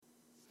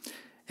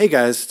Hey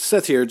guys,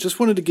 Seth here. Just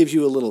wanted to give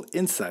you a little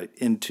insight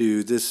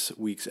into this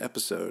week's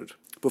episode.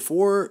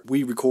 Before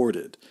we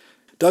recorded,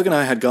 Doug and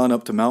I had gone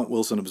up to Mount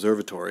Wilson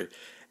Observatory,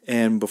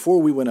 and before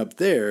we went up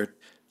there,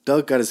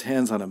 Doug got his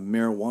hands on a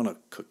marijuana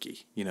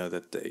cookie,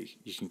 that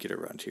you can get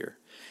around here.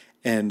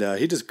 And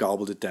he just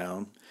gobbled it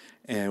down,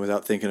 and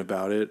without thinking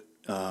about it,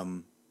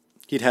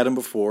 he'd had them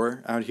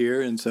before out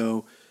here, and so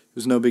it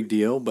was no big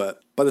deal.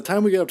 But by the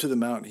time we got up to the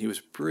mountain, he was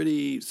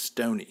pretty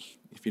stony,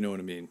 if you know what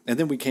I mean. And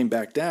then we came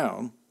back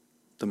down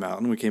the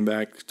mountain. We came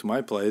back to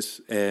my place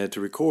and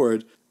to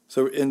record.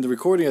 So in the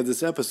recording of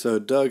this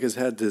episode, Doug has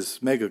had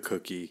this mega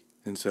cookie,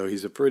 and so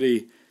he's a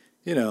pretty,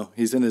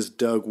 he's in his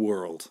Doug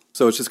world.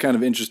 So it's just kind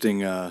of interesting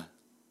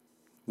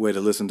way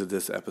to listen to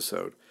this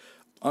episode.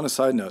 On a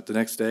side note, the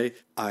next day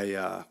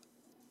I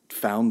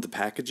found the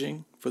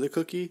packaging for the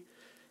cookie,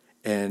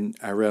 and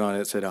I read on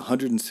it said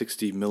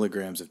 160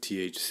 milligrams of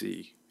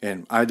THC,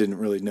 and I didn't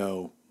really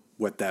know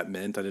what that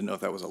meant. I didn't know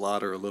if that was a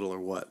lot or a little or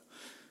what.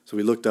 So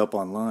we looked up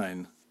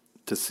online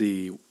to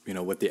see,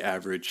 what the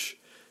average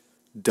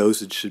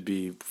dosage should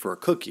be for a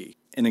cookie.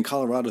 And in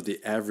Colorado, the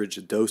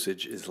average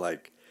dosage is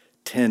like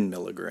 10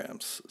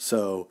 milligrams.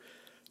 So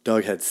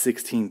Doug had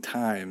 16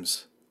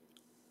 times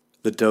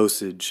the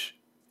dosage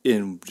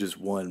in just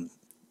one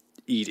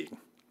eating.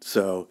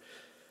 So,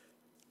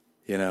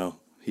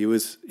 he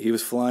was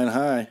flying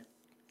high,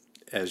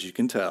 as you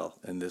can tell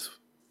in this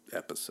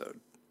episode.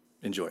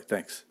 Enjoy.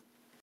 Thanks.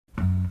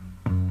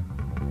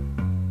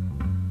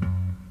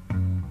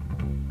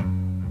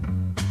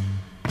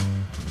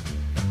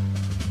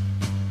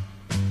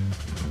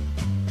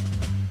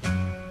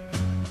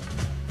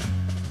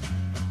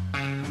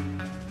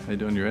 How you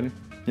doing? You ready?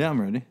 Yeah,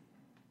 I'm ready.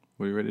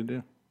 What are you ready to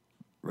do?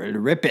 Ready to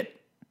rip it.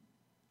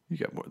 You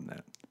got more than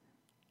that.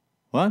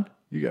 What?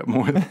 You got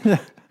more than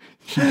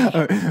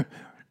that.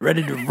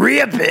 Ready to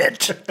rip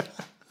it.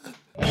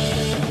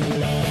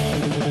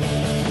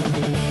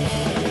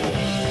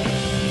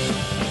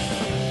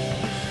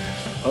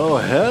 Oh,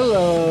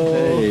 hello.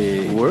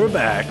 Hey. We're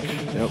back.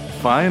 Yep.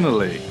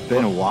 Finally.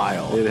 Been a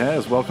while. It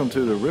has. Welcome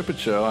to the Rip It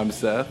Show. I'm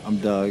Seth. I'm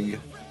Doug.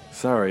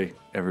 Sorry,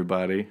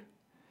 everybody.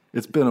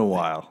 It's been a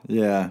while.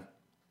 Yeah.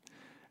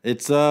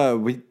 It's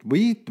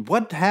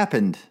what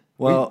happened?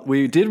 Well,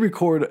 we did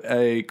record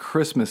a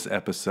Christmas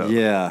episode.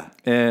 Yeah.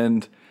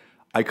 And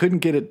I couldn't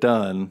get it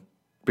done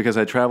because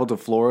I traveled to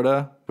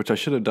Florida, which I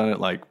should have done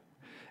it I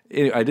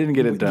didn't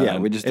get it done. Yeah,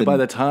 we just And by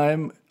didn't. the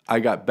time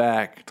I got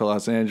back to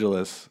Los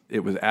Angeles,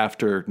 it was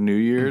after New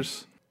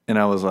Year's, and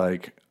I was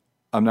like,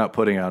 I'm not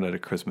putting out a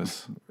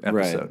Christmas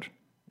episode. Right.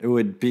 It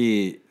would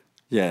be,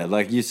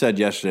 like you said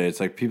yesterday, it's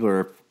like people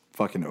are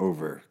fucking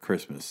over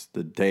Christmas,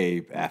 the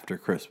day after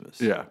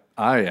Christmas. Yeah,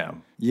 I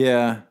am.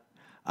 Yeah.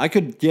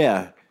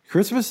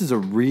 Christmas is a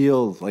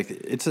real,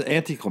 it's an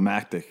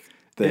anticlimactic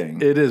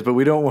thing. It is, but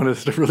we don't want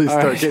us to really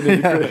start getting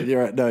into Christmas.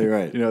 You're right. No, you're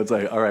right. It's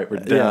like, all right, we're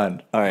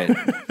done. Yeah. All right.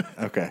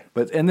 Okay.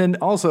 And then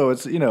also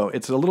it's,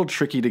 it's a little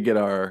tricky to get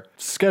our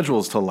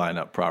schedules to line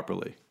up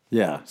properly.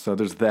 Yeah. So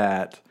there's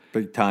that.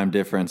 Big time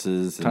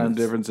differences.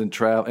 Difference in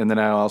travel. And then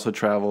I also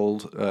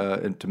traveled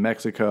into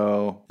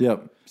Mexico.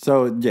 Yep.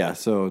 So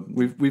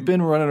We've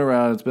been running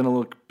around. It's been a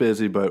little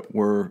busy, but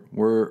we're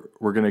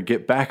going to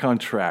get back on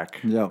track.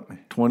 Yep.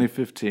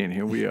 2015,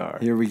 here we are.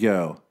 Here we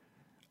go.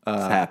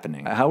 It's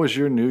happening. How was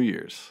your New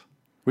Year's?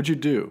 What'd you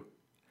do?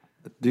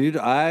 Dude,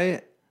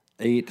 I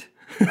made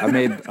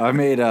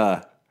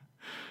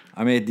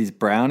these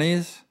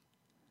brownies,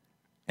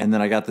 and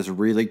then I got this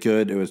really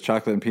good, it was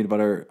chocolate and peanut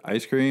butter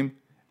ice cream,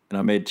 and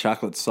I made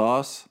chocolate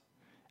sauce,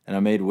 and I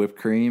made whipped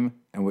cream,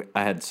 and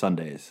I had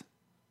sundaes.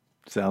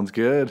 Sounds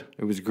good.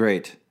 It was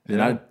great. Yeah.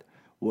 And I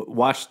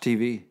watched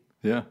TV.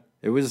 Yeah.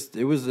 It was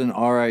an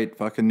all right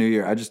fucking New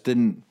Year. I just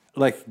didn't,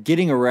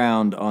 getting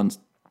around on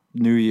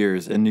New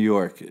Year's in New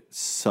York, it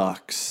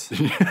sucks.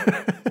 It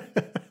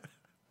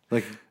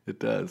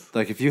does.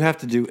 If you have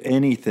to do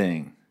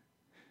anything,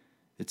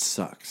 it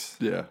sucks.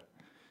 Yeah.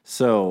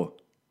 So,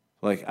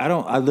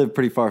 I live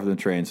pretty far from the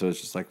train, so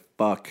it's just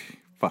fuck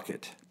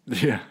it.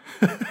 Yeah.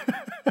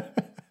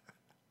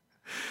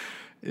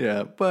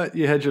 Yeah, but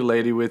you had your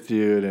lady with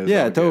you. And it was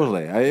all good.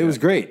 Totally. It was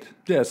great.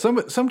 Yeah,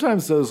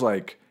 sometimes those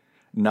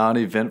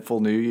non-eventful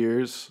New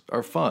Year's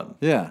are fun.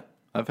 Yeah.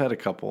 I've had a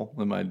couple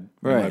in my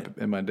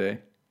day.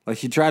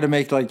 You try to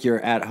make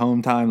your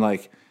at-home time,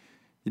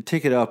 you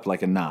take it up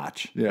a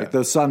notch. Yeah.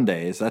 Those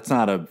Sundays, that's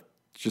not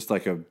just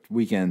a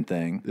weekend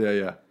thing. Yeah,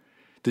 yeah.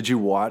 Did you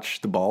watch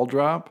the ball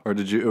drop, or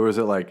or was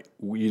it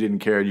you didn't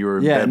care? You were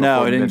in Yeah, bed no,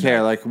 before I didn't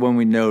midnight? care. When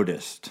we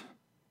noticed,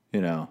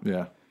 Yeah,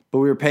 but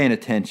we were paying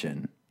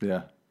attention.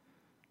 yeah.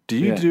 Do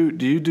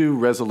you do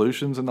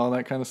resolutions and all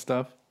that kind of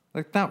stuff?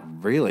 Not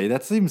really.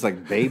 That seems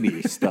like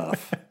baby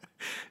stuff.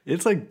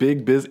 It's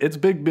big business. It's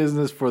big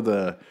business for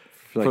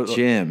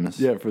gyms.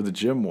 Yeah, for the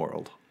gym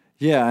world.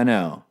 Yeah, I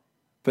know.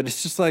 But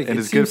it's just And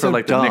it's good for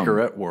the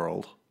Nicorette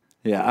world.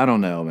 Yeah, I don't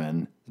know,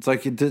 man. It's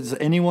does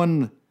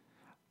anyone?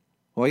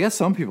 Well, I guess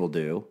some people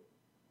do.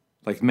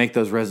 Make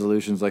those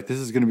resolutions. This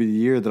is going to be the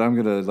year that I'm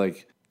going to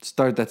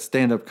start that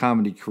stand-up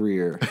comedy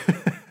career.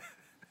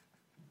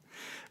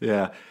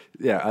 Yeah,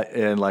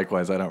 and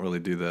likewise, I don't really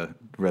do the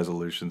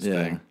resolutions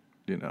thing,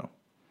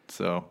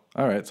 So,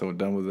 all right, so we're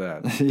done with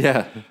that.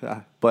 Yeah.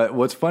 But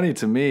what's funny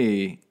to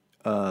me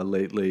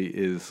lately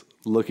is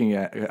looking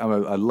at.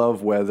 I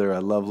love weather. I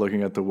love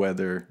looking at the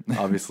weather.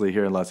 Obviously,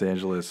 here in Los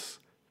Angeles,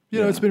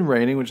 it's been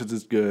raining, which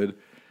is good.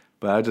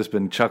 But I've just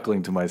been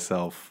chuckling to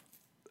myself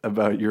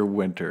about your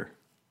winter.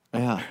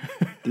 Yeah,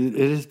 dude,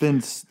 it's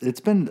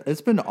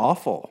been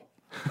awful,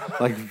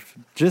 like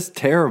just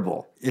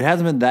terrible. It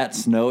hasn't been that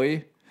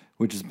snowy,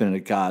 which has been a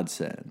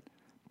godsend,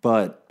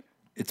 but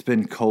it's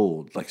been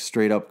cold, like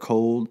straight up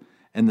cold,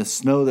 and the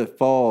snow that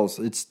falls,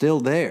 it's still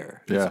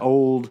there. Yeah. It's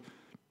old,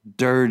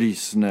 dirty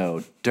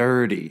snow,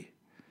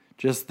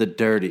 just the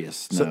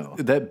dirtiest snow.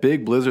 So that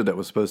big blizzard that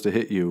was supposed to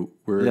hit you,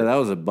 Yeah, that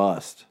was a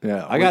bust.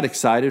 Yeah, I got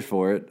excited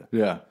for it.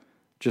 Yeah,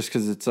 just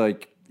because it's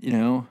like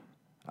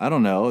I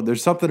don't know.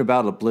 There's something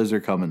about a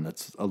blizzard coming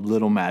that's a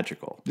little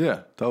magical.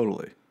 Yeah,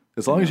 totally.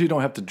 As long as you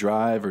don't have to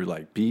drive or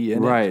like be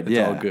in it, it's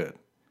all good.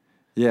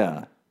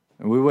 Yeah,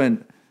 and we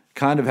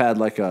had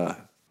like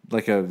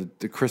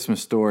the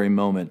Christmas Story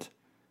moment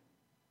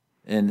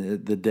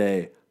in the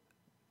day,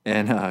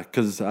 and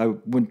because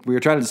we were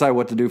trying to decide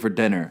what to do for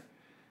dinner,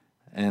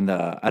 and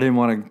I didn't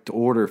want to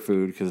order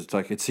food because it's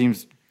like it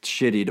seems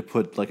shitty to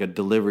put like a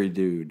delivery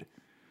dude.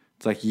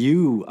 It's like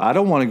I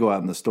don't want to go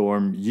out in the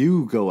storm.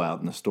 You go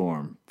out in the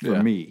storm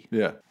for me.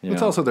 Yeah.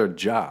 It's also their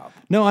job.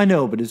 No, I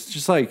know, but it's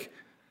just like,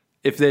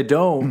 if they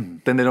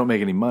don't, then they don't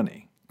make any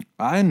money.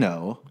 I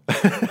know.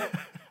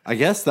 I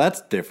guess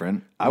that's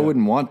different. I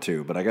wouldn't want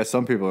to, but I guess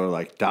some people are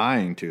like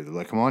dying to. They're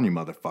like, come on, you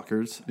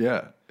motherfuckers.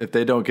 Yeah. If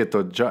they don't get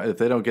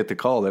the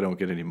call, they don't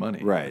get any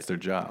money. Right. It's their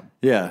job.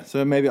 Yeah.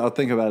 So maybe I'll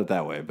think about it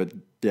that way. But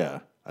yeah.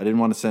 I didn't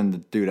want to send the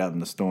dude out in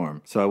the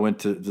storm. So I went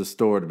to the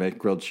store to make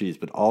grilled cheese,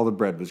 but all the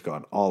bread was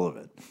gone. All of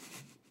it.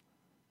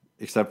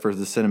 Except for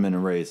the cinnamon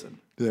and raisin.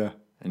 Yeah.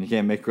 And you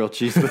can't make grilled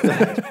cheese with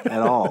that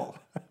at all.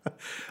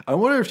 I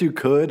wonder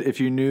if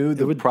you knew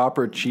the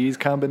proper cheese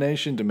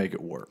combination to make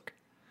it work.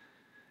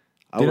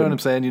 Do you know what I'm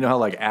saying? You know how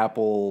like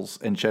apples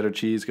and cheddar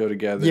cheese go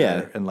together?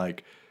 Yeah. And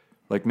like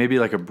maybe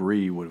like a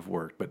brie would have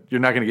worked, but you're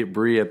not going to get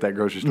brie at that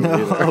grocery store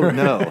either. Oh,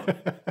 no.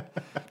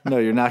 No,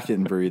 you're not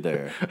getting brie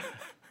there.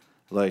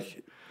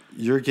 Like,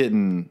 you're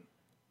getting,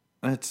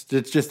 it's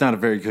just not a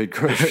very good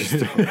grocery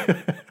store.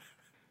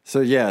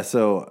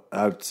 So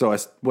I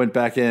went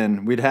back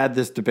in. We'd had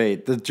this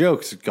debate. The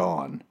joke's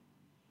gone.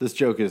 This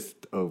joke is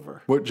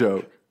over. What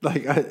joke?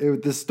 Like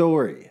the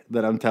story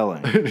that I'm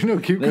telling.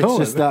 Keep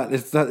going. It's not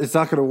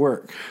going to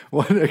work.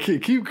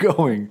 Keep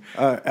going.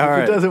 All if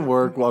right. it doesn't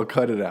work, well,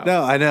 cut it out.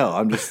 No, I know.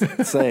 I'm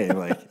just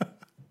saying,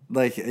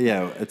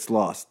 it's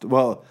lost.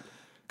 Well,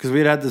 because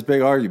we'd had this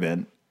big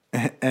argument.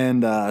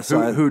 And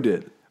who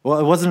did? Well,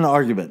 it wasn't an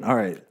argument. All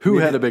right. Who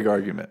had a big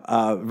argument?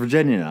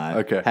 Virginia and I.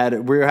 Okay.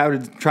 We were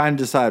trying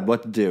to decide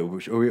what to do.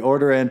 Should we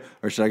order in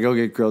or should I go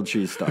get grilled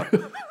cheese stuff?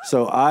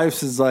 So I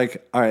was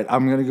like, all right,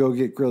 I'm going to go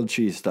get grilled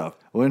cheese stuff.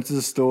 I went to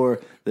the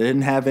store. They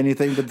didn't have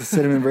anything but the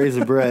cinnamon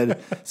raisin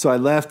bread. So I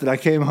left and I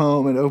came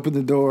home and opened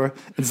the door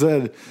and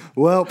said,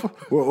 well,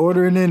 we're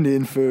ordering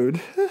Indian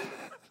food.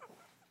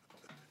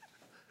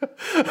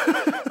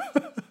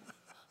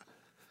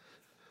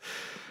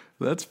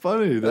 That's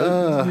funny. You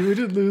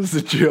didn't lose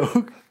the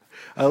joke.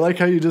 I like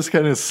how you just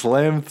kind of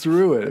slammed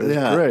through it. It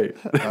was great.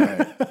 All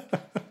right.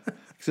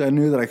 Because I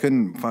knew that I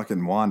couldn't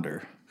fucking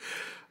wander.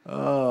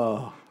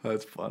 Oh,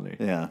 that's funny.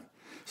 Yeah.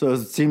 So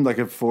it seemed like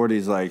a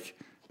 40s like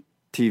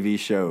TV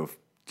show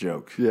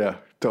joke. Yeah,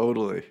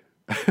 totally.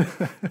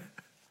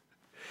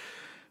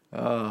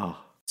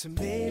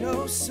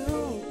 Tomato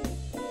soup.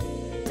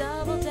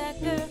 Double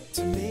decker.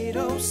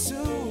 Tomato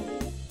soup.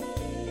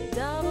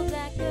 Double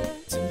decker.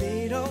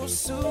 Tomato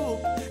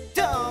soup.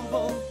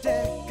 Double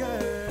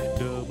decker.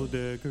 Double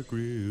decker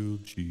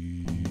grilled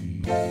cheese.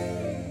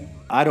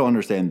 I don't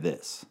understand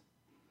this.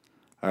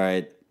 All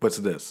right. What's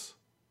this?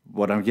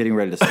 What I'm getting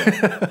ready to say.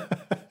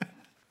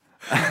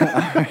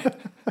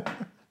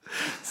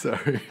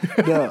 Sorry.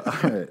 No,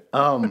 all right.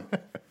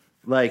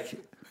 Like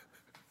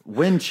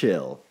wind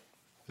chill.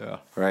 Yeah.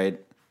 Right?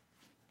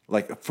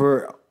 Like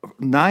for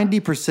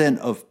 90%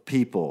 of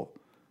people,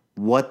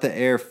 what the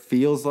air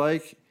feels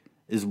like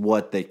is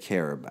what they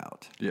care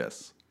about.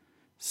 Yes.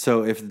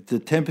 So if the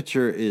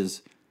temperature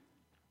is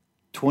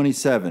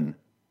 27,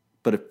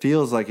 but it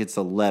feels like it's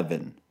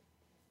 11,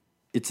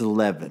 it's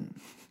 11.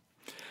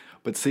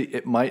 But see,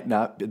 it might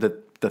not be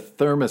the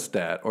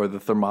thermostat or the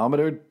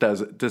thermometer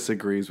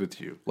disagrees with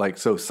you. Like,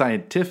 so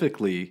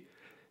scientifically,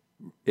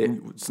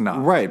 it's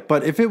not. Right.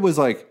 But if it was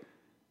like,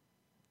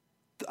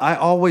 I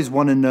always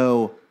want to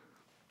know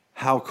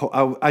how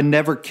cold. I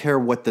never care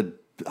what the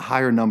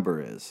higher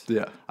number is.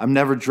 Yeah. I'm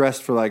never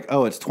dressed for like,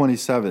 oh, it's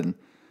 27,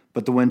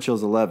 but the wind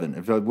chill's 11.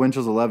 If the wind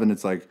chill's 11,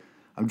 it's like,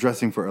 I'm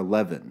dressing for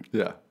 11.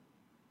 Yeah.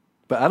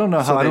 But I don't know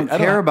how So I don't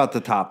care about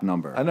the top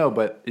number. I know,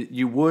 but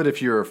you would if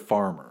you're a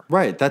farmer.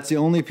 Right. That's the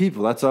only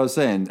people. That's what I was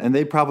saying. And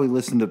they probably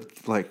listen to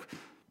like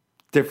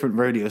different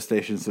radio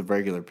stations of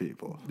regular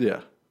people. Yeah.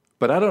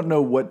 But I don't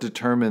know what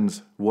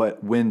determines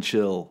what wind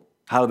chill,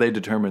 how they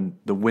determine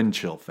the wind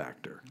chill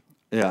factor.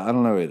 Yeah, I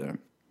don't know either.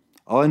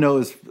 All I know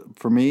is,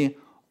 for me,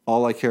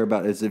 all I care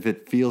about is if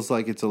it feels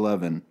like it's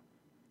 11,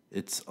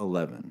 it's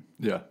 11.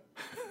 Yeah.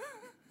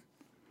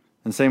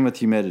 And same with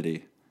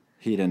humidity,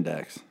 heat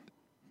index.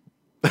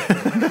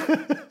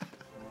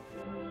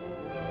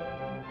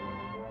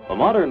 The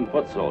modern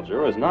foot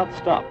soldier is not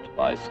stopped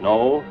by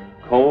snow,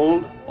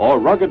 cold, or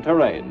rugged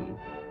terrain.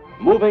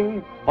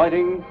 Moving,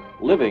 fighting,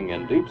 living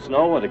in deep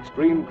snow and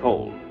extreme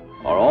cold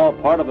are all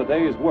part of the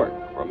day's work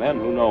for men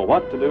who know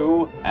what to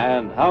do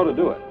and how to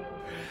do it.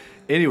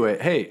 Anyway,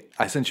 hey,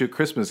 I sent you a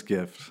Christmas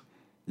gift.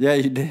 Yeah,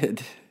 you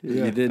did.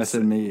 You did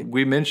send me.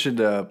 We mentioned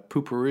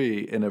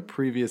poopery in a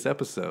previous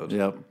episode.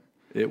 Yep.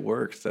 It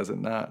works, does it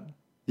not?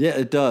 Yeah,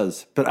 it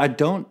does. But I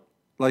don't,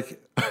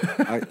 like,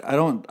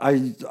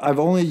 I've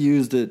only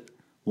used it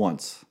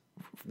once.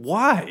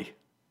 Why?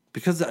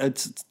 Because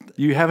it's,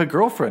 You have a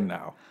girlfriend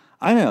now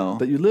I know.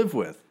 that you live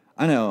with.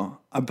 I know,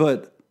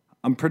 but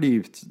I'm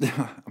pretty,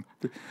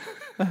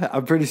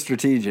 I'm pretty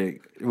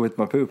strategic with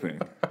my pooping.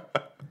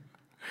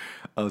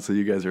 Oh, so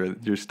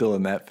you're still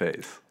in that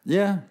phase.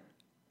 Yeah.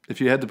 If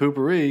you had the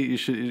poopery,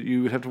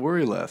 you would have to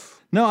worry less.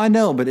 No, I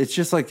know, but it's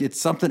just like, it's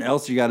something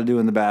else you got to do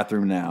in the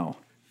bathroom now.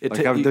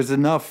 There's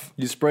enough.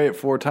 You spray it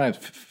 4 times.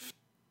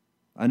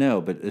 I know,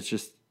 but it's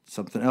just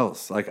something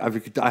else. Like,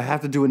 I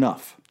have to do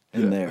enough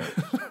in there.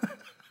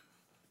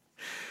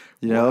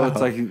 You know, it's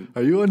like,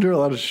 Are you under a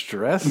lot of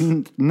stress?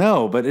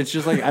 no, but it's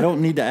just like, I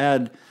don't need to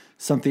add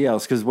something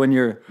else. Because when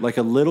you're like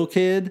a little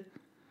kid,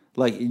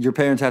 like, your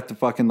parents have to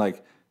fucking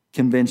like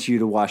convince you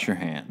to wash your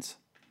hands,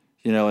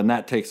 you know, and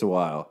that takes a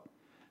while.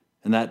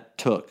 And that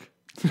took.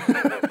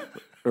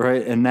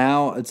 Right? And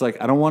now it's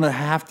like, I don't want to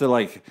have to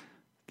like,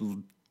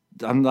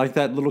 I'm like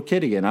that little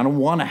kid again. I don't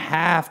want to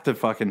have to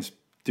fucking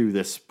do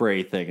this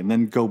spray thing and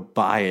then go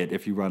buy it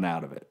if you run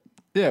out of it.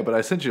 Yeah, but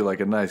I sent you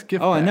like a nice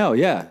gift. Oh, I pack. know,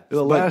 yeah.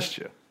 It'll But- last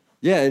you.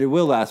 Yeah, it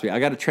will last me. I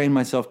got to train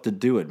myself to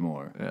do it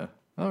more. Yeah.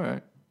 All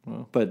right.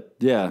 Well, But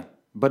yeah,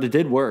 but it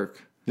did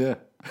work. yeah.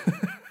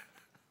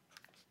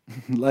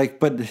 Like,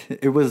 but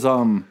it was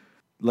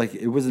like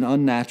it was an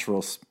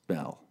unnatural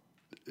smell.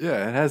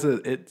 Yeah, it has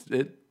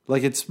it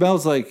Like, it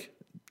smells like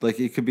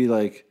it could be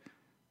like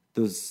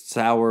those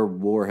sour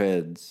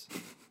warheads,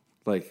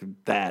 like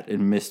that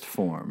in mist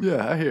form.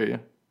 yeah, I hear you.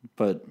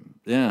 But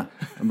yeah,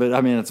 but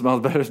I mean, it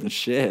smells better than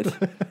shit.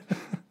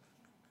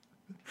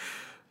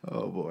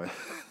 Oh boy.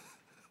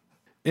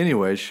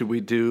 Anyway, should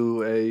we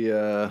do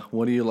a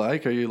what do you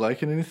like? Are you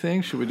liking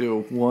anything? Should we do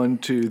a 1,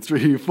 2,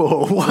 3,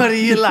 4? What do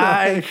you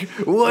like?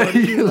 What do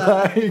you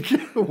like?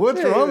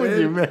 What's wrong with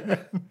you,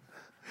 man?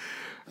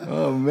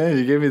 Oh man,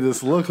 you gave me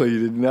this look like you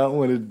did not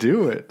want to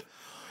do it.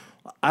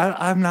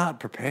 I'm not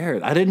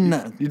prepared. I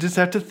didn't. You just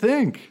have to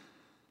think.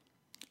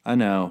 I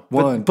know.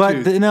 One,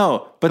 but two.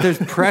 no, but there's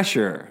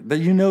pressure. That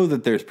you know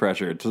that there's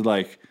pressure to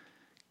like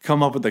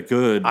come up with a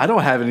good. I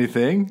don't have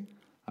anything.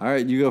 All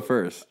right, you go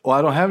first. Well,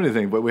 I don't have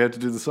anything, but we have to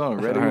do the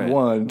song. Ready? All right.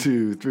 1,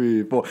 2,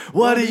 3, 4.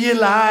 What do you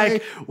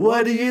like?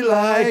 What do you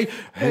like?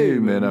 Hey,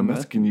 man, I'm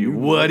asking you,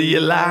 what do you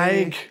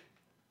like?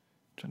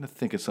 Trying to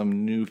think of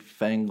some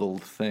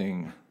newfangled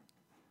thing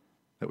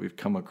that we've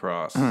come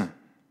across.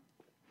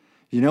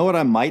 You know what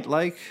I might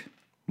like?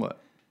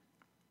 What?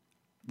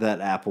 That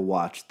Apple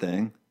Watch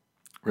thing.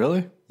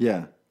 Really?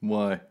 Yeah.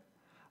 Why?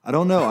 I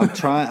don't know. I'm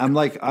trying.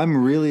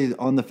 I'm really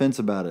on the fence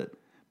about it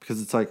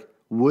because it's like,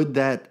 would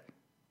that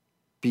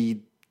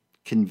be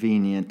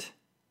convenient?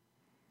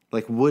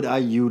 Like, would I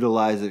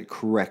utilize it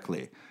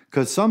correctly?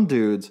 Because some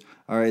dudes,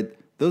 all right,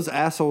 those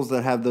assholes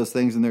that have those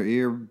things in their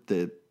ear,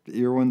 the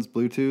ear ones,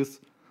 Bluetooth,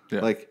 Yeah.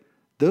 like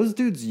those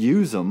dudes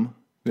use them,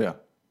 Yeah.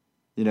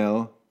 you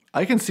know?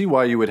 I can see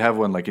why you would have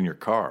one like in your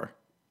car.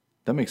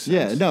 That makes sense.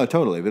 Yeah, no,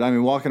 totally. But I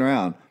mean, walking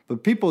around,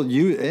 but people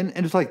use, and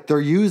it's like they're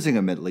using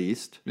them at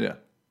least. Yeah.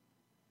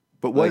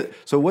 But what? Like-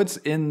 So what's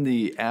in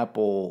the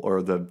Apple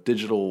or the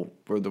digital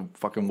or the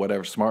fucking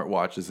whatever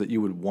smartwatches that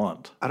you would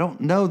want? I don't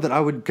know that I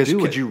would Because do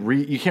could it. you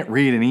read? You can't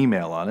read an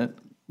email on it.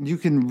 You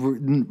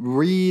can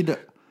read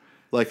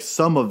like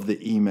some of the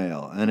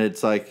email, and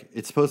it's like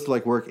it's supposed to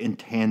like work in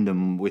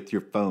tandem with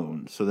your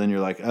phone. So then you're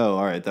like, oh,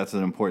 all right, that's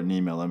an important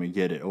email. Let me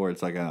get it. Or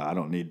it's like, I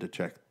don't need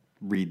to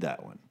read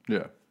that one.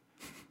 Yeah.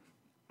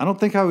 I don't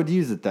think I would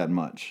use it that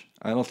much.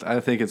 I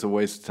think it's a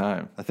waste of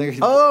time. I think.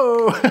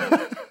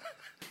 Oh.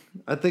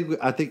 I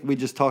think we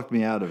just talked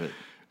me out of it.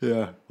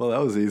 Yeah. Well,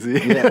 that was easy.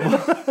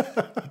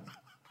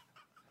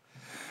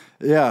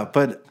 Yeah,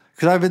 but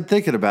because I've been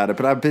thinking about it,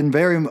 but I've been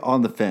very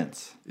on the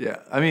fence. Yeah.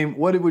 I mean,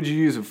 what would you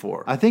use it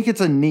for? I think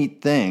it's a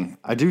neat thing.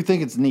 I do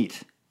think it's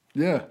neat.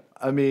 Yeah.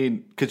 I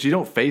mean, because you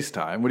don't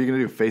FaceTime. What are you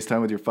going to do?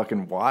 FaceTime with your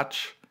fucking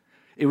watch?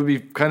 It would be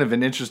kind of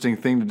an interesting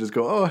thing to just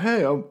go, oh,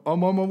 hey,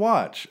 I'm on my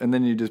watch. And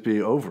then you just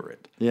be over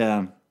it.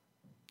 Yeah,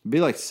 be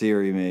like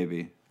Siri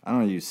maybe. I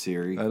don't use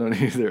Siri. I don't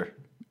either.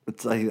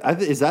 It's like,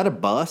 is that a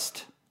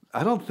bust?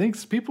 I don't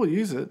think people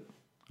use it.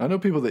 I know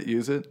people that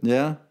use it.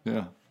 Yeah.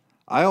 Yeah.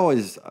 I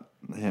always,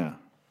 yeah.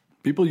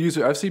 People use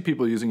it. I've seen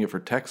people using it for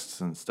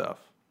texts and stuff,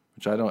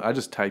 which I don't. I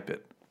just type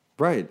it.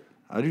 Right.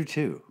 I do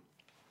too.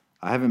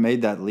 I haven't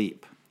made that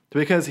leap.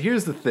 Because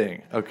here's the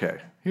thing. Okay,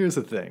 here's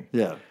the thing.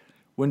 Yeah.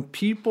 When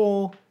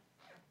people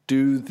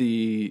do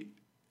the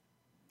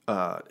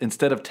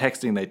instead of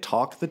texting, they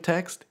talk the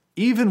text.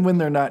 Even when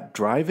they're not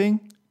driving,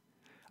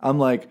 I'm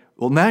like,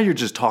 well, now you're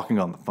just talking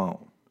on the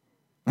phone.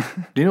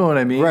 Do you know what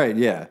I mean? Right,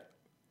 yeah.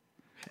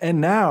 And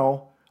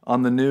now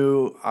on the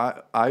new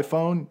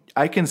iPhone,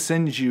 I can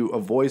send you a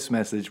voice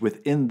message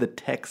within the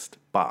text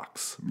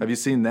box. Have you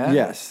seen that?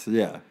 Yes,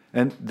 yeah.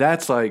 And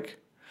that's like,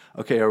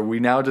 okay, are we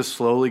now just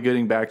slowly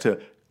getting back to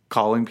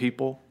calling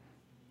people?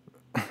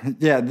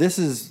 Yeah, this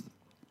is...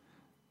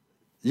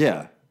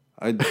 Yeah,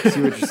 I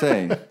see what you're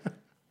saying.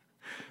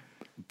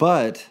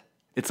 But...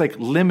 It's like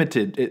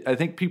limited. I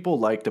think people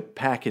like to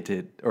packet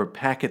it or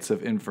packets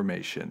of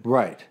information.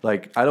 Right.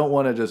 Like, I don't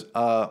want to just,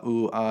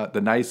 the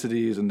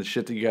niceties and the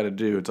shit that you got to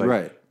do. It's like,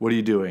 Right. What are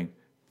you doing?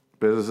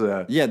 But this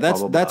is Yeah, blah, that's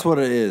blah, that's blah. what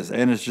it is.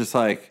 And it's just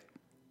like,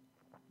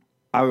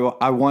 I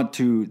want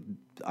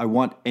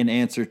an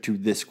answer to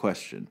this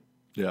question.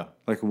 Yeah.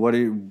 Like, where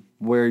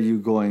are you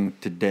going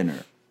to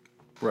dinner?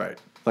 Right.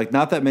 Like,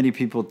 not that many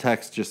people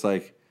text just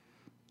like,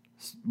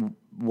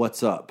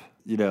 what's up,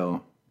 you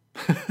know?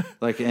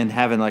 Like, and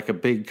having like a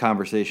big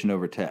conversation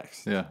over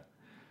text. Yeah.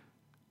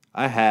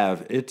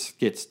 It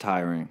gets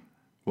tiring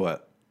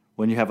What?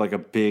 when you have like a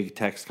big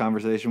text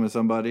conversation with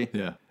somebody.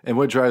 Yeah. And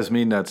what drives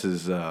me nuts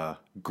is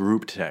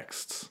group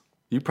texts.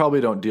 You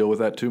probably don't deal with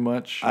that too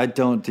much. I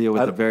don't deal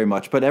with it very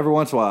much, but every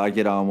once in a while I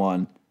get on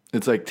one.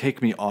 It's like,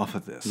 take me off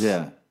of this.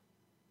 Yeah.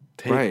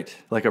 Take, Right.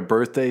 Like a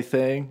birthday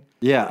thing.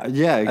 Yeah,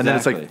 exactly. And then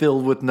it's like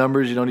filled with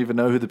numbers. You don't even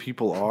know who the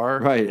people are.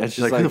 Right, it's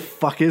You're just like, who like- the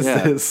fuck is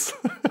yeah. this?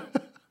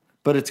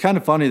 But it's kind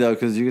of funny though,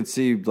 because you can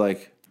see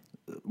like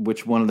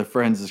which one of the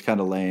friends is kind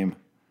of lame.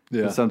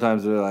 Yeah. And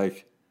sometimes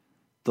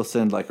they'll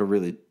send like a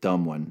really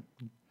dumb one,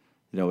 you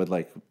know, with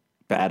like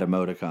bad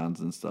emoticons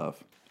and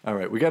stuff. All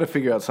right. We got to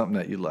figure out something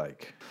that you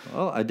like.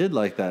 Well, I did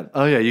like that.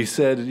 Oh, yeah. You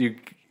said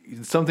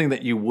something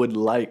that you would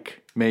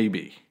like,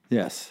 maybe.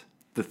 Yes.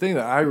 The thing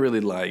that I really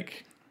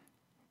like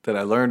that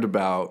I learned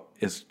about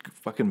is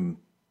fucking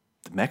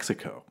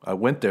Mexico. I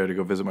went there to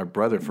go visit my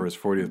brother for his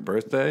 40th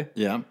birthday.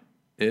 Yeah.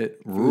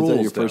 It Was rules.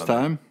 that your down first there.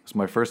 time? It's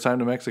my first time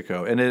to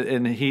Mexico,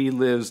 and he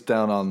lives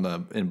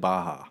down in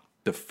Baja.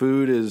 The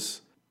food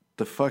is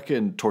the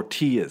fucking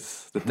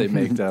tortillas that they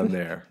make down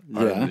there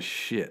are Yeah. the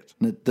shit.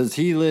 Does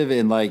he live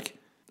in like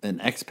an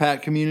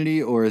expat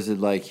community, or is it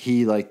like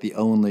he like the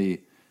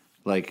only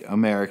like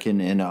American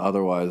in a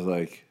otherwise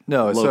like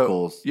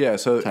locals?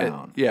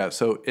 town. town?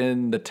 So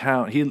in the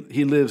town,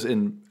 he lives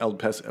in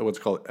what's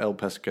called El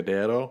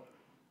Pescadero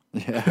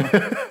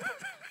Yeah.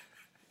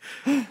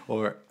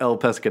 or El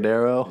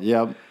Pescadero.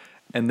 Yep.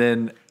 And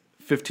then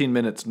 15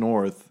 minutes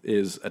north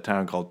is a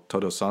town called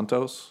Todos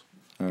Santos.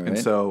 All right. And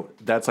so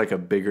that's like a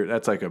bigger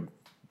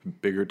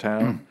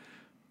town.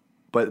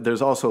 But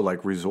there's also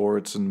like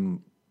resorts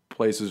and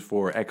places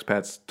for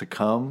expats to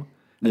come.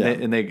 And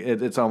Yeah.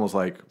 it's almost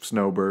like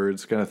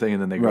snowbirds kind of thing,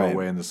 and then they go Right.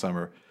 away in the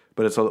summer.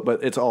 But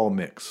it's all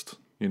mixed,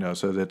 you know,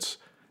 so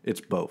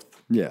it's both.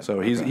 Yeah, So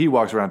okay. he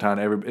walks around town.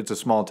 It's a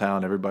small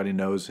town. Everybody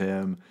knows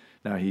him.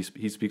 Now he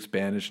speaks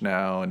Spanish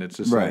now, and it's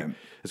just Right. like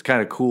it's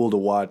kind of cool to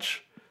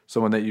watch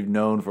someone that you've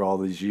known for all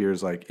these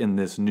years, like in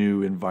this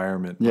new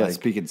environment. Yeah, like,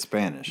 speaking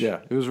Spanish.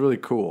 yeah, it was really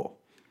cool.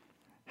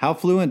 How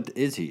fluent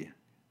is he?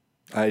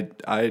 I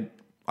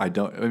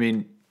don't. I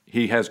mean,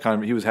 he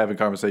was having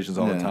conversations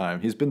all the Yeah.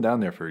 time. He's been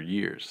down there for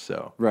years,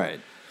 so Right.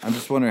 I'm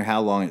just wondering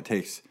how long it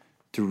takes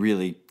to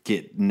really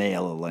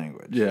nail a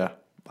language. yeah,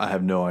 I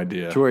have no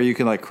idea. To where you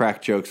can like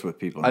crack jokes with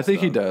people. and I think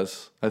he stuff.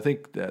 does. I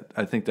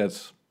think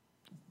that's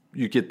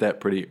you get that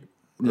pretty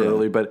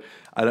early. But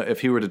I don't,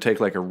 if he were to take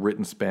like a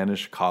written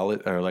Spanish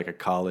college or like a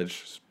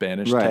college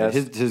Spanish Right.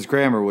 test, His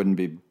grammar wouldn't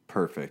be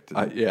perfect.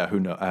 who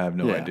knows? I have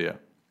no Yeah. idea.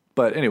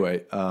 But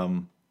anyway,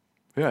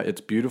 yeah,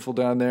 it's beautiful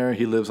down there.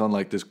 He lives on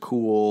like this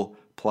cool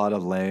plot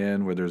of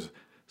land where there's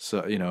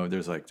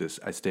like this.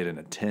 I stayed in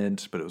a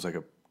tent, but it was like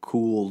a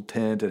cool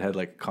tent. It had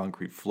like a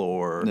concrete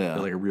floor, Yeah.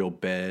 like a real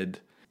bed.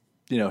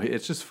 You know,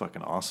 it's just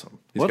fucking awesome.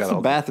 What's the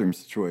bathroom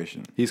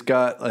situation? He's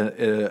got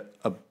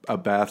a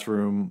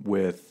bathroom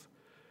with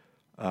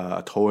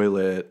a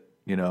toilet.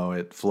 You know,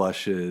 it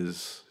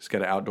flushes. He's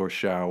got an outdoor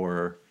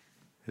shower.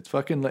 It's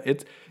fucking.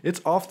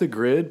 It's off the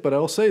grid. But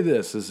I'll say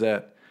this is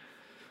that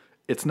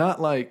it's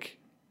not like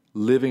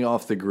living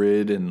off the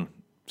grid and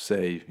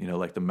say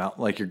like the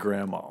mountain, like your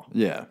grandma.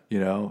 Yeah. You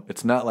know,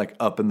 it's not like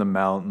up in the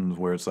mountains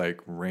where it's like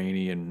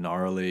rainy and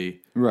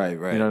gnarly. Right. You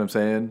know what I'm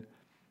saying?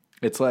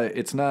 It's like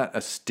it's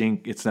not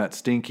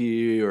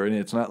stinky or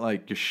it's not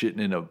like you're shitting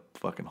in a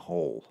fucking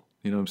hole.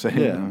 You know what I'm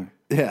saying?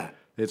 Yeah. Yeah.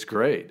 It's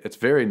great. It's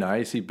very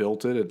nice. He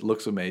built it. It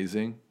looks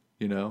amazing.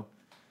 You know,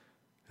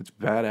 it's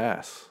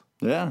badass.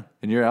 Yeah.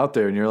 And you're out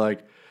there and you're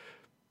like,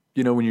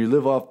 when you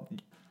live off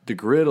the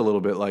grid a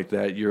little bit like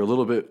that, you're a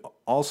little bit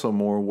also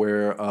more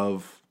aware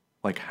of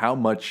like how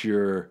much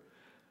you're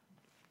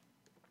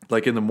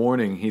like in the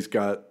morning. He's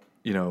got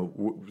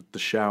the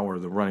shower,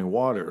 the running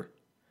water.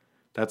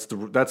 That's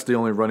the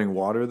only running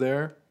water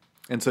there,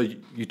 and so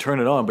you turn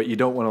it on, but you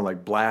don't want to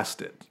like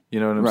blast it. You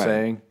know what I'm Right.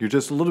 saying? You're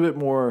just a little bit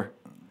more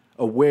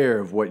aware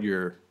of what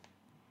you're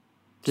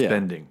Yeah.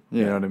 spending.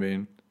 You Yeah. know what I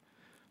mean?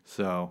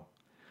 So,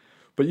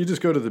 but you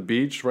just go to the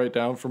beach right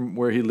down from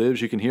where he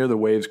lives. You can hear the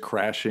waves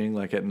crashing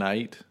like at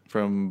night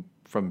from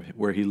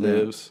where he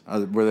lives.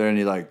 Were there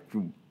any like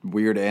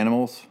weird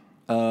animals?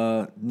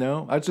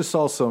 No, I just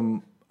saw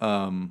some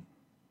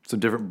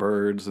different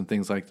birds and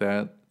things like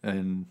that,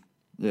 and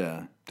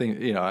Yeah. I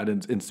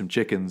didn't and some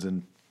chickens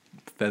and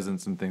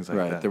pheasants and things like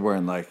Right. that. They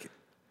weren't like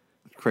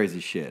crazy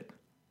shit.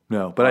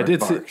 No, but I did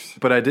Barks. see.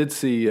 But I did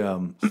see.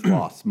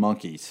 Sloths,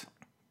 monkeys.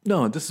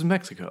 No, this is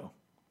Mexico.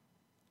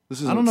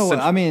 This is I don't know.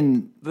 I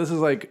mean, This is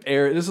like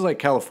This is like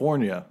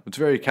California. It's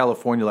very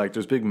California. Like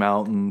there's big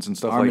mountains and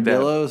stuff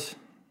armadillos.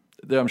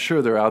 like that. I'm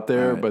sure they're out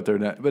there, Right. but they're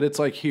not. But it's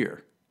like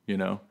here.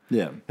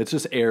 Yeah. It's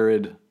just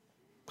arid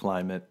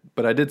climate.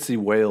 But I did see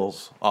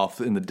whales off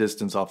in the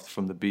distance, off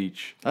from the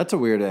beach. That's a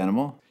weird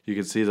animal. You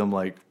could see them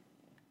like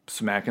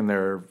smacking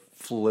their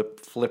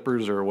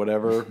flippers or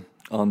whatever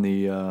on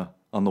the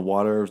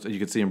water. You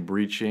could see them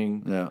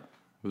breaching. Yeah.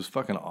 It was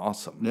fucking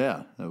awesome.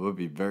 Yeah. That would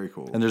be very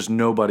cool. And there's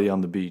nobody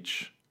on the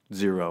beach.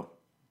 Zero.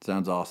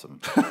 Sounds awesome.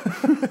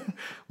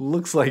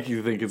 Looks like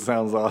you think it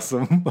sounds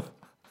awesome.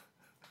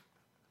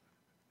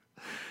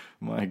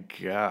 My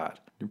God.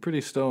 You're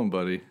pretty stoned,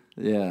 buddy.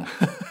 Yeah.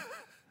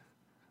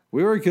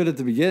 We were good at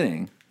the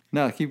beginning.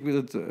 No,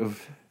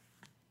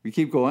 we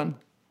keep going.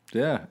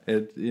 Yeah.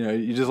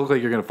 You just look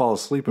like you're going to fall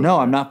asleep. No,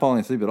 I'm not falling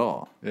asleep at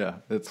all. Yeah,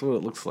 that's what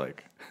it looks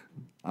like.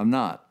 I'm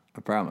not.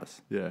 I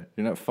promise. Yeah,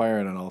 you're not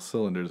firing on all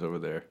cylinders over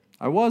there.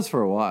 I was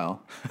for a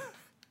while.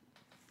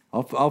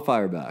 I'll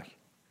fire back.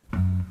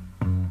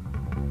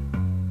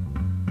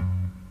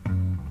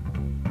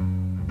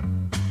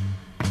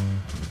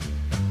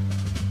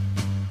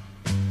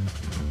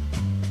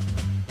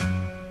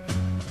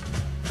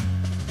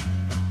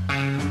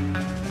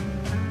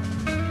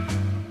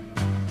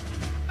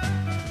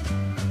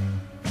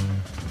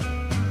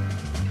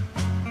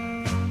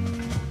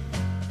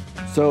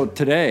 So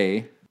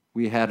today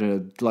we had a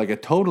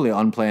totally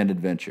unplanned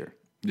adventure.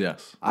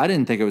 Yes. I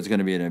didn't think it was going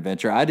to be an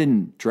adventure. I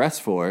didn't dress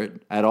for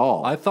it at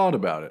all. I thought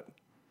about it,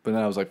 but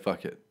then I was like,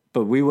 fuck it.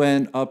 But we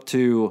went up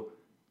to,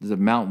 is it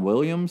Mount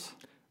Williams?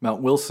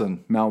 Mount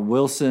Wilson. Mount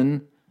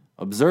Wilson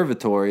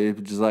Observatory,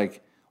 which is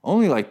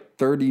only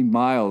 30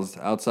 miles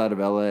outside of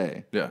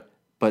LA. Yeah.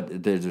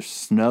 But there's just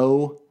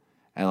snow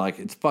and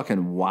it's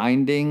fucking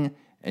winding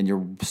and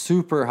you're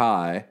super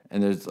high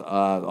and there's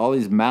all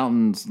these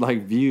mountains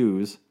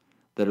views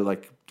that are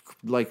like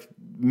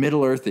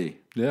Middle Earthy.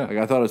 Yeah.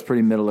 I thought it was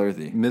pretty Middle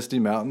Earthy. Misty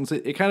Mountains.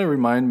 It kind of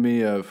reminded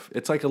me of,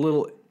 it's like a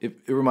little, it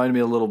reminded me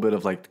a little bit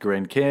of the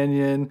Grand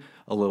Canyon,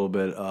 a little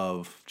bit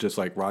of just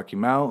Rocky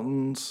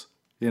Mountains,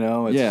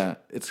 Yeah.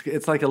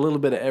 It's like a little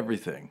bit of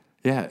everything.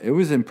 Yeah, it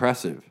was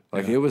impressive.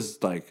 It was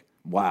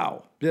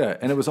wow. Yeah,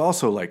 and it was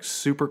also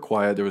super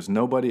quiet. There was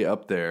nobody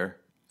up there.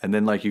 And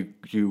then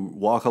you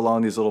walk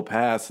along these little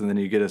paths and then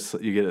you get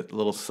a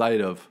little sight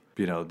of,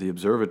 the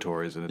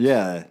observatories and it's,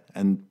 Yeah,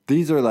 and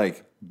these are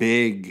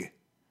big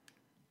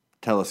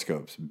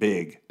telescopes,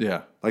 big.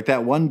 Yeah. Like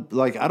that one,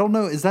 I don't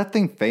know, is that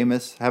thing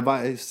famous? Have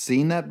I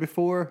seen that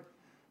before?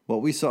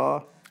 What we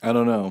saw? I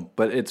don't know,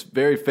 but it's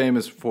very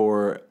famous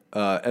for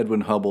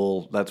Edwin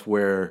Hubble. That's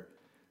where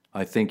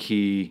I think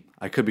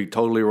I could be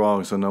totally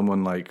wrong, so no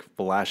one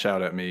lash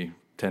out at me,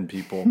 10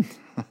 people.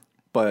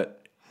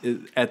 But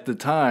at the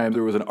time,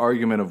 there was an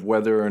argument of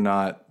whether or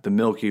not the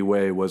Milky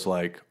Way was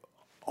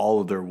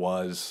all there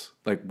was.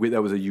 That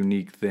was a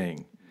unique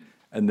thing.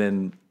 And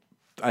then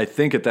I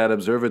think at that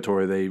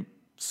observatory, they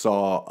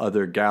saw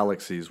other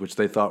galaxies, which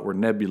they thought were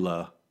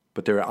nebula,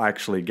 but they were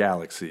actually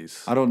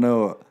galaxies. I don't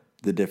know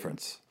the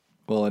difference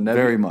Well,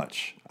 very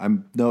much.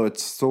 No,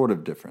 it's sort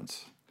of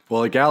difference.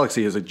 Well, a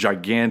galaxy is a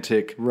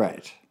gigantic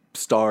Right.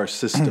 star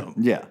system.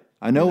 Yeah.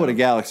 I know what a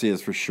galaxy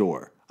is for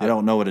sure. I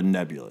don't know what a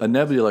nebula is. A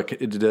nebula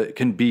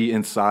can be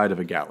inside of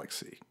a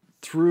galaxy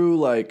through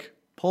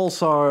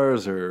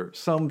pulsars or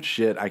some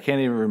shit. I can't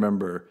even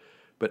remember.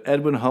 But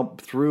Edwin Hubble,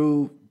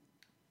 through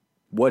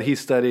what he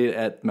studied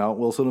at Mount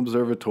Wilson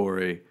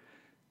Observatory,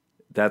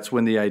 that's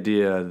when the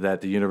idea that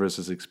the universe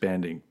is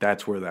expanding,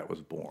 that's where that was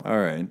born. All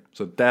right.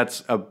 So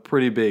that's a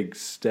pretty big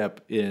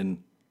step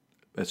in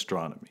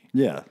astronomy.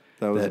 Yeah,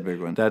 that was a big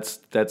one. That's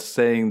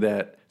saying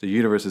that the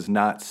universe is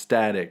not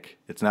static.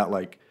 It's not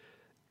like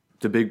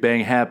the Big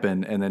Bang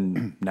happened and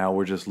then now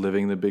we're just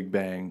living the Big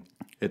Bang.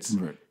 It's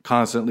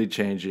constantly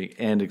changing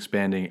and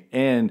expanding.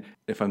 And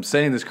if I'm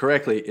saying this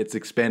correctly, it's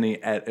expanding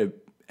at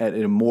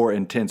a more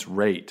intense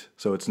rate.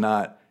 So it's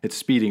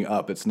speeding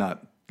up. It's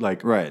not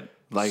Right.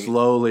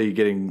 slowly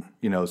getting,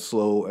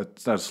 slow.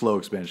 It's not a slow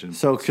expansion.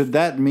 So could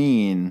that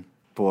mean,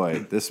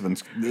 boy,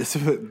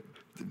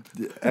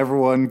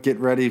 everyone get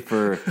ready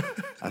for,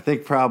 I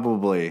think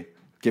probably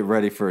get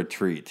ready for a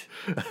treat.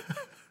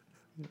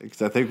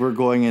 Because I think we're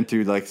going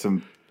into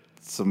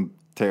some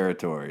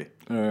territory.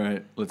 All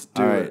right, let's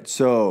do All it. right,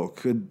 so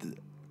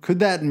could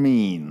that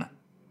mean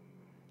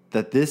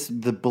that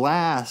the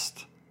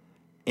blast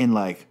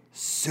in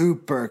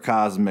super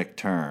cosmic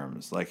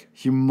terms,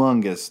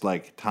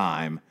 humongous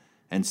time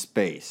and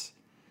space,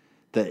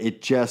 that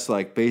it just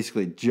like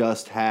basically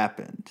just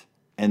happened,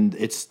 and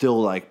it's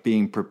still like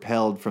being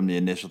propelled from the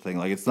initial thing.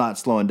 Like it's not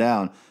slowing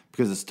down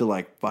because it's still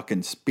like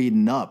fucking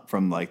speeding up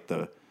from like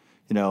the,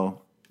 you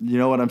know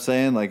what I'm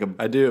saying? Like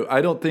I do.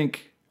 I don't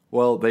think.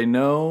 Well, they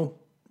know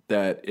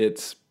that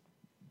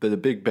the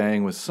Big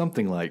Bang was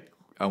something like,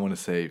 I want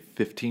to say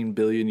 15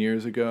 billion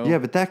years ago. yeah,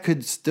 but that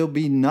could still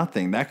be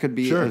nothing. That could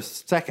be Sure. a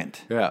second.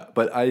 Yeah,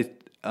 but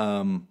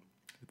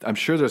I'm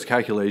sure there's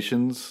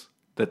calculations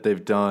that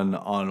they've done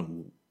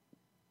on.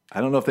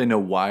 I don't know if they know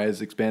why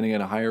it's expanding at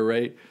a higher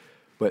rate,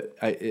 but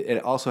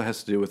it also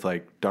has to do with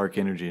like dark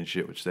energy and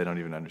shit, which they don't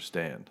even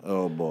understand.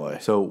 Oh boy.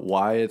 So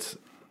why it's,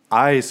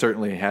 I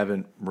certainly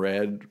haven't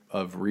read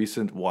of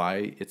recent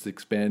why it's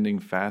expanding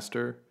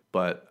faster,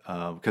 but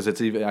because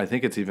I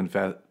think it's even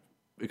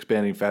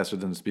expanding faster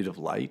than the speed of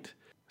light.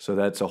 So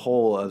that's a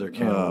whole other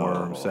can of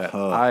worms that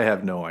I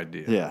have no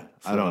idea. Yeah,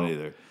 I don't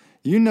either.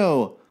 You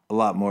know a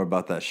lot more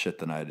about that shit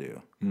than I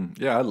do.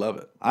 Yeah, I love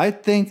it. I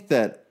think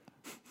that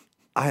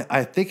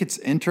I think it's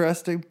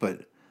interesting,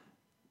 but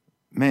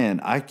man,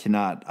 I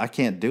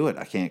can't do it.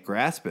 I can't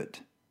grasp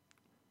it.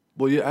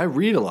 Well, yeah, I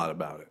read a lot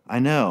about it. I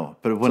know,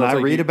 but when So it's I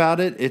like read you- about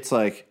it, it's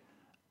like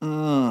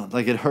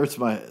it hurts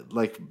my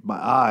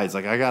eyes.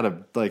 Like I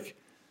gotta like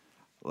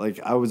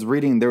I was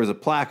reading. There was a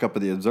plaque up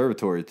at the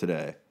observatory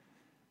today,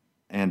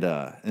 and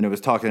it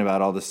was talking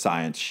about all the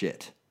science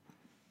shit,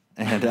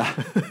 and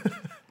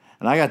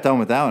and I got done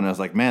with that one. And I was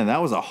like, man,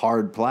 that was a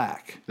hard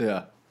plaque.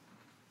 Yeah.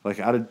 Like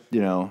I did,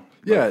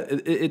 Yeah,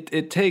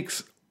 it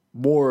takes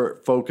more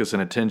focus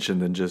and attention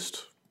than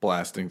just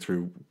blasting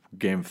through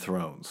Game of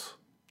Thrones.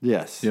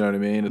 Yes. You know what I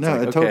mean? It's No,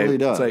 like, it totally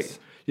does. It's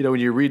like, when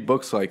you read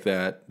books like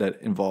that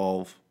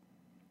involve,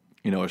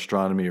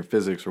 astronomy or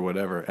physics or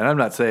whatever, and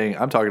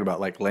I'm talking about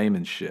like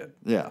layman shit.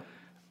 Yeah.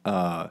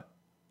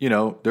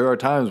 There are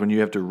times when you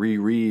have to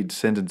reread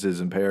sentences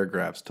and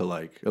paragraphs to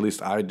like, at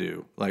least I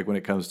do, like when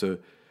it comes to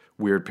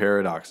weird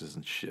paradoxes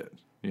and shit,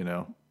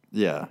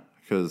 Yeah,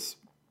 because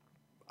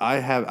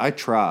I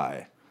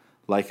try,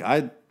 like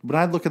when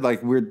I look at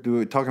like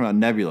we're talking about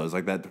nebulas,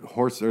 like that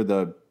horse or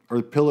the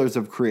pillars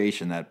of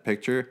creation, that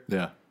picture.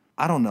 Yeah.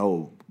 I don't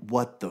know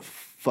what the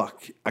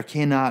fuck.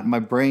 My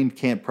brain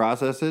can't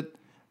process it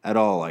at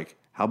all. Like,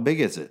 how big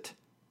is it?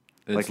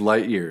 It's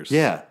light years.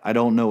 Yeah, I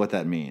don't know what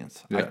that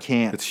means. I Yeah.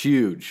 can't. It's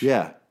huge.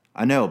 Yeah,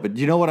 I know, but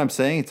you know what I'm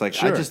saying? It's like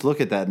I Sure. just look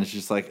at that and it's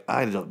just like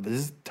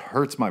this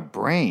hurts my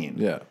brain.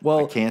 Yeah.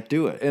 Well, I can't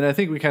do it. And I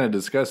think we kind of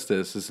discussed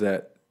this is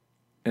that,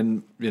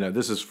 and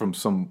this is from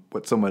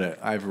someone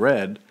I've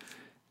read,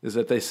 is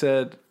that they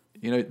said,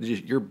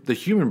 the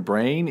human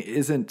brain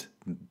isn't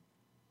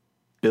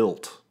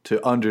built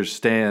to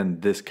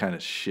understand this kind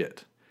of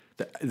shit.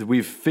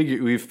 We've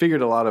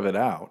figured a lot of it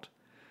out,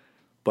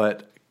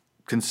 but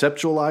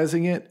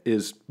conceptualizing it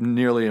is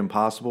nearly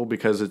impossible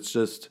because it's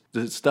just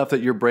the stuff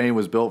that your brain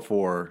was built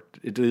for,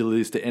 at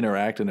least to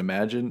interact and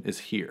imagine, is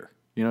here.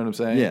 You know what I'm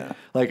saying? Yeah.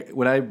 Like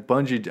when I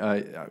bungeed,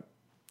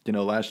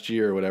 last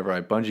year or whatever,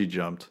 I bungee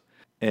jumped,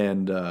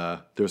 and there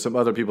were some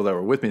other people that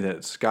were with me that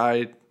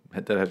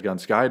had gone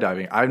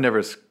skydiving. I've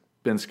never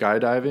been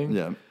skydiving.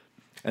 Yeah.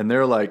 And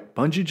they're like,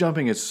 bungee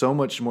jumping is so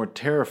much more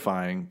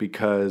terrifying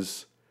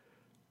because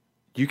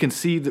you can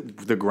see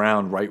the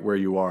ground right where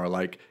you are.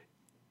 Like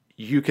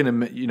you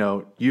can,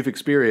 you've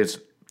experienced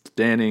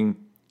standing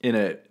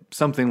in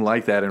something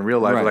like that in real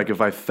life. Right. Like if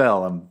I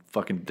fell, I'm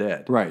fucking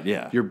dead. Right,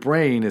 yeah. Your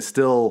brain is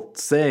still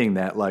saying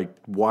that, like,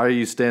 why are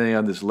you standing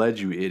on this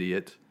ledge, you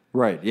idiot?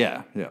 Right,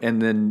 yeah, yeah. And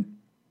then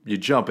you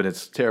jump, and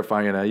it's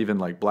terrifying. And I even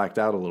like blacked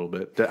out a little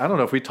bit. I don't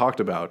know if we talked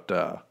about.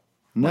 No,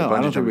 I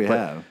don't think jumping, we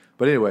have.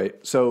 But anyway,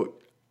 so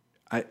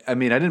I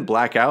mean, I didn't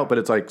black out, but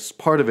it's like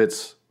part of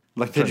it's.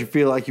 Like, did you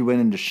feel like you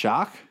went into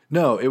shock?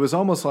 No, it was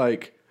almost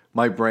like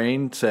my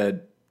brain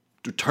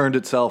turned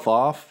itself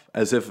off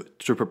as if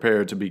to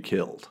prepare to be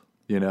killed.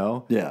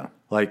 Yeah.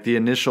 Like the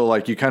initial,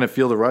 like you kind of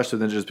feel the rush,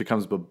 and then it just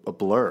becomes a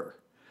blur.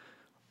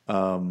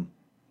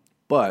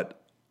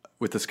 But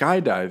with the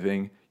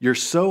skydiving, you're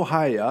so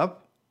high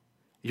up,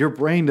 your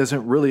brain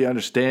doesn't really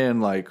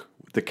understand like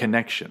the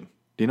connection.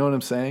 Do you know what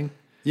I'm saying?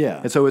 Yeah.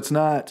 And so it's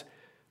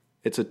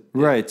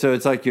Right, so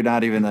it's like you're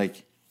not even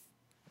like,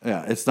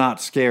 yeah, it's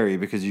not scary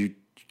because you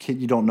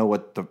don't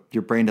know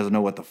your brain doesn't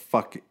know what the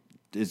fuck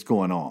is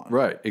going on.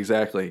 right,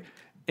 exactly.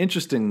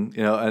 Interesting,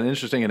 an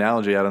interesting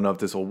analogy. I don't know if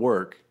this will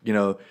work.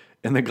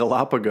 In the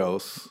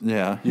Galapagos,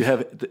 Yeah. you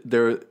have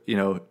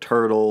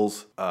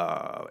turtles,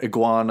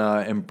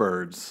 iguana, and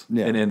birds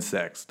Yeah. and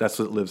insects. That's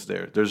what lives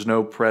there. There's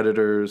no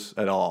predators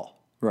at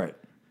all. Right.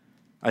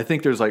 I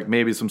think there's like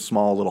maybe some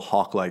small little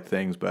hawk-like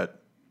things,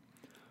 but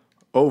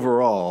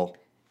overall,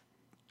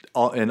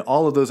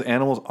 all of those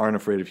animals aren't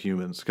afraid of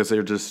humans because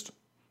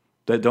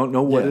they don't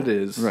know what Yeah, it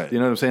is. right. You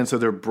know what I'm saying? So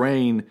their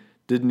brain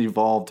didn't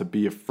evolve to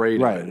be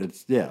afraid Right. of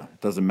it.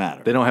 It doesn't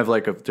matter. They don't have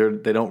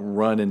they don't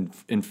run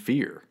in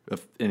fear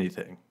of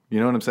anything. You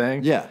know what I'm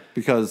saying? Yeah,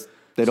 because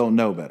they don't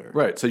know better.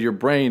 Right. So your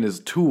brain is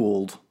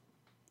tooled,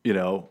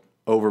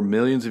 over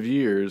millions of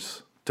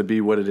years to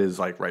be what it is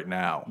like right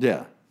now.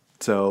 Yeah.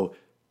 So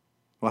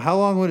Well, how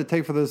long would it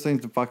take for those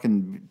things to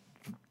fucking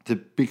to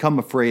become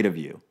afraid of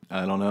you?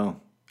 I don't know.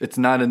 It's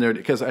not in there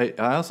because I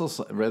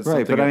also read something.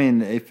 Right, but I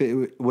mean, if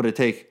it would it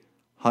take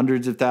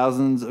hundreds of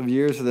thousands of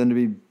years for them to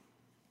be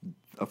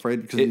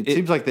afraid? Because it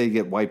seems like they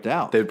get wiped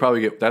out. They'd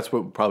probably get. That's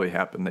what would probably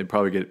happen. They'd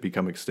probably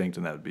become extinct,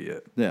 and that'd be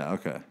it. Yeah.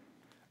 Okay.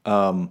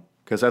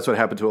 Because that's what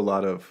happened to a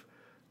lot of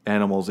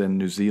animals in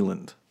New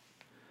Zealand.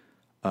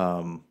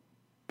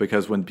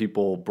 Because when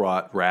people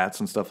brought rats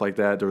and stuff like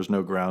that, there was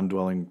no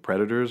ground-dwelling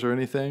predators or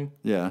anything.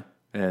 Yeah.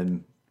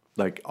 And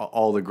like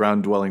all the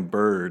ground-dwelling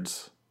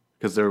birds,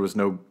 because there was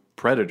no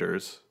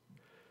predators,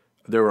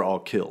 they were all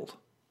killed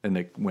and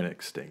they went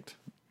extinct.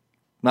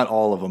 Not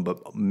all of them,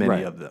 but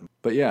many of them.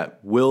 But yeah,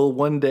 will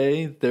one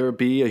day there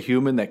be a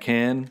human that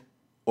can,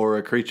 or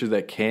a creature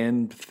that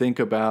can think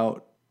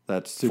about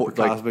That super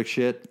cosmic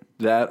shit.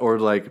 that, or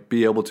like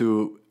be able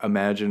to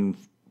imagine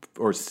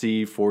or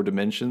see 4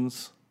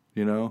 dimensions,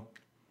 you know?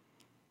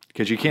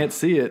 Because you can't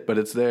see it, but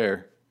it's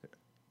there,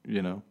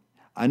 you know?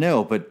 I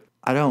know, but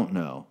I don't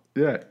know.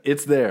 Yeah,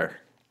 it's there.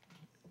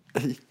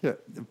 Yeah,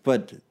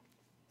 but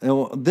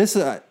this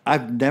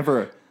I've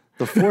never.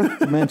 The fourth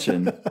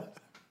dimension.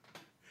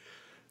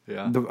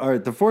 Yeah.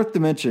 The fourth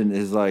dimension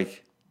is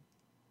like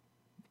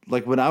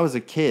when I was a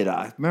kid.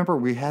 I remember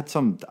we had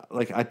some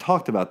I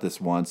talked about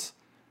this once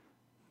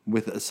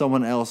with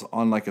someone else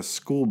on like a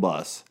school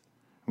bus.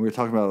 And we were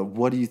talking about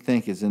what do you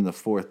think is in the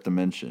fourth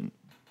dimension,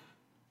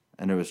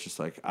 and it was just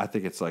like I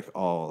think it's like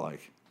all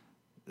like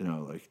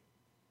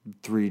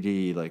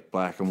 3D like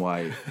black and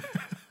white.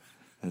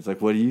 And it's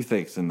like what do you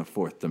think's in the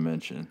fourth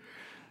dimension?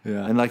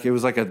 Yeah. And like it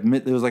was like a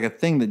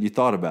thing that you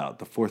thought about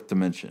the fourth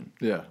dimension.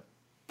 Yeah.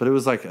 But it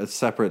was like a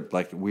separate,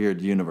 like weird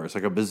universe,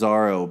 like a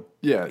bizarro,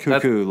 Yeah,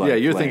 cuckoo. Like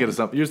you're land. thinking of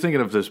something. You're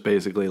thinking of this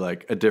basically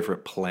like a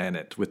different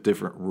planet with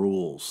different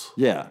rules.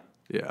 Yeah,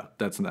 Yeah,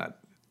 that's not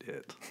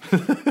it.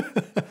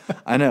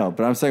 I know,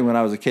 but I'm saying when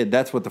I was a kid,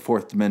 that's what the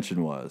fourth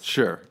dimension was.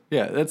 Sure.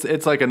 Yeah,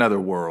 it's like another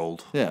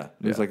world. Yeah,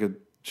 it was like a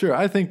Sure,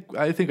 I think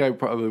I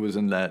probably was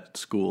in that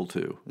school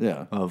too.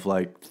 Yeah. Of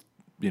like,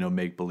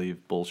 make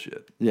believe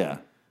bullshit. yeah.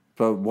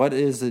 But what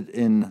is it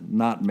in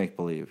not make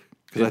believe?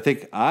 Because I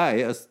think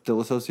I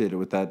still associate it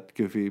with that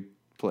goofy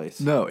place.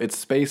 No, it's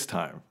space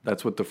time.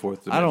 That's what the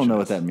fourth dimension I don't know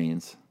is. what that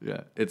means.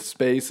 Yeah, it's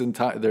space and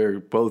time. They're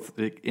both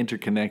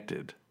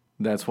interconnected.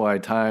 That's why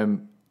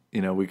time.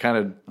 We kind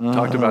of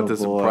talked about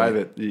this boy. in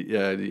private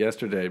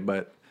yesterday,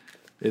 but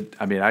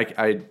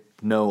I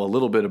know a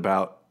little bit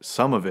about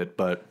some of it,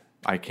 but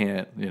I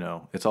can't.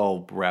 It's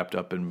all wrapped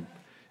up in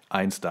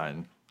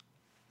Einstein,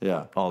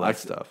 Yeah, all that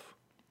stuff.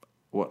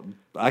 What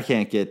I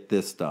can't get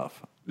this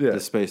stuff. Yeah. The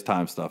space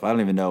time stuff. I don't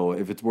even know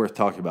if it's worth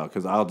talking about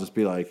because I'll just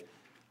be like,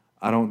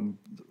 I don't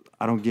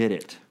get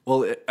it. Well,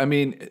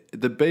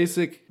 the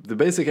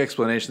basic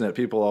explanation that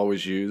people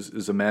always use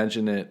is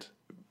imagine it.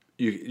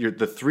 You're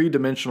the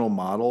 3-dimensional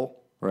model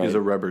is Right.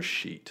 a rubber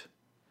sheet.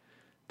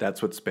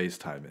 That's what space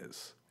time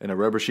is, and a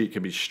rubber sheet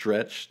can be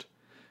stretched,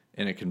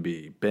 and it can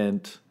be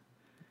bent.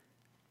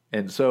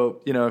 And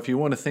so, if you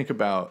want to think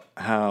about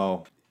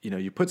how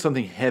you put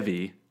something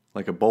heavy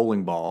like a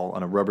bowling ball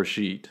on a rubber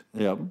sheet,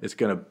 Yep. it's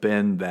going to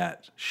bend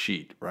that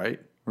sheet, right?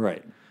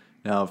 Right.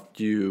 Now, if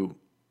you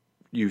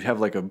have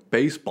like a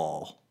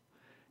baseball,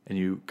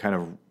 and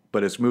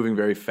but it's moving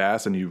very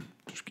fast, and you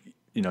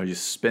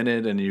spin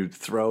it and you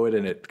throw it,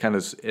 and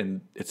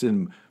it's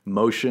in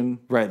motion.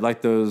 Right.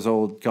 Like those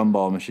old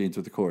gumball machines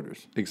with the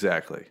quarters.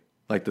 Exactly.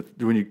 Like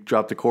when you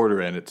drop the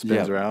quarter in, it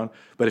spins Yep. around.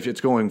 But if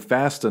it's going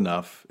fast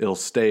enough, it'll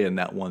stay in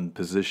that one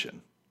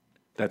position.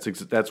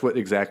 That's what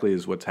exactly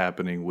is what's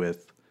happening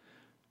with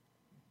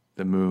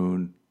the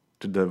moon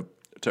to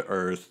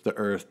Earth, the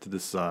Earth to the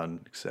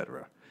sun,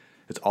 etc.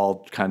 It's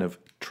all kind of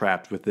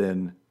trapped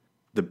within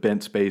the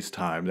bent space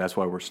time. That's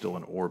why we're still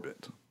in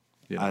orbit.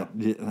 I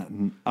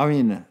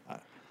mean,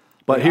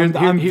 But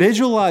I'm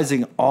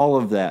visualizing all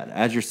of that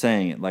as you're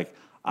saying it. Like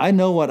I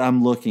know what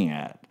I'm looking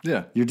at.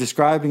 Yeah. You're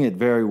describing it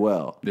very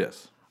well.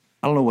 Yes.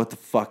 I don't know what the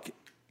fuck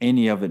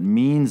any of it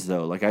means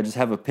though. Like I just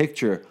have a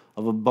picture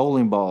of a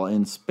bowling ball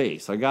in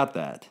space. I got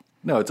that.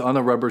 No, it's on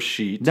a rubber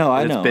sheet. No,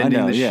 I and know. It's bending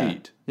I know. the Yeah.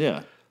 sheet.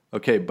 Yeah.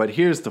 Okay, but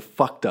here's the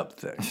fucked up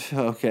thing.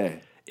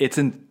 Okay.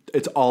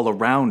 It's all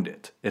around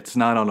it. It's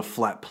not on a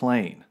flat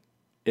plane.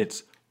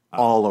 It's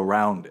all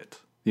around it.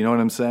 You know what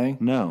I'm saying?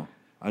 No,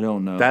 I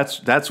don't know.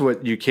 That's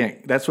what you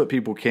can't. That's what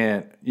people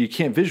can't. You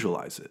can't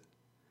visualize it.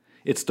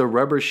 It's the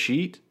rubber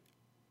sheet,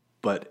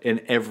 but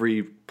in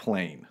every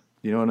plane.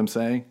 You know what I'm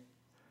saying?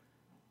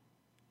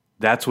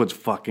 That's what's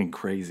fucking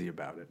crazy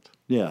about it.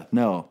 Yeah.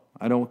 No,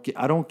 I don't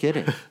get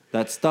it.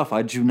 That stuff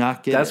I do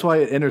not get. That's it.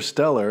 why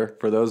Interstellar,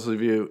 for those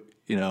of you,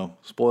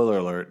 spoiler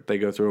alert, they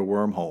go through a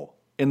wormhole.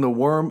 In the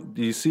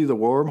do you see the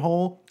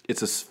wormhole?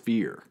 It's a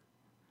sphere.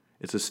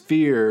 It's a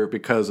sphere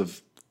because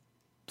of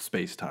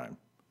space-time.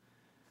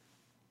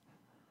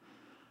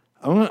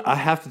 I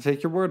have to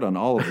take your word on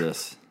all of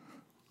this.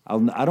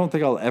 I don't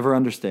think I'll ever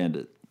understand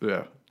it.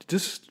 Yeah.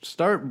 Just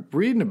start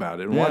reading about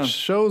it and Yeah. watch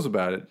shows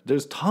about it.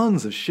 There's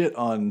tons of shit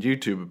on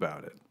YouTube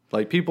about it.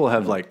 Like people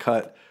have like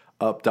cut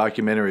up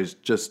documentaries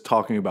just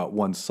talking about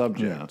one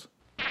subject.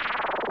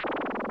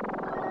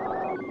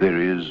 There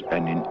is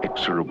an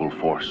inexorable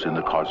force in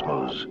the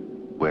cosmos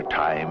where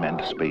time and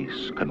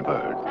space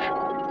converge.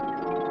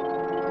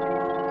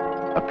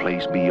 A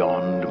place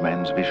beyond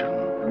man's vision,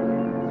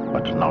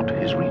 but not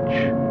his reach.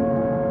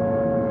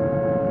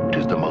 It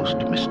is the most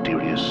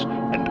mysterious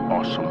and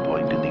awesome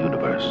point in the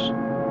universe.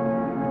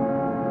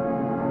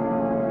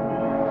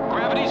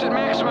 Gravity's at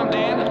maximum,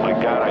 Dan. My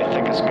God, I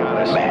think it's got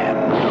us.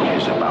 Man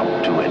is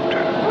about to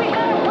enter We've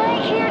got a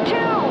break here,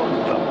 too!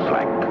 the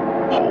black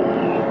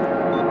hole.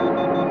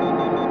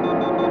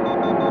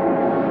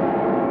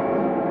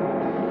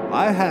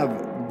 I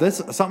have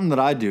this something that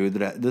I do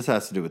that this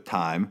has to do with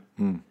time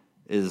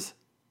is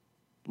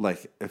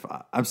like if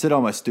I'm sitting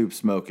on my stoop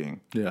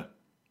smoking Yeah.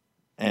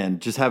 and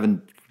just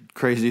having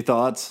crazy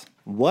thoughts.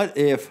 What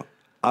if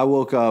I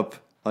woke up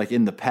like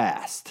in the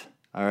past?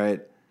 All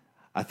right.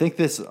 I think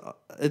this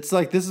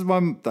is my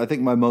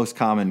most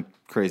common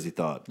crazy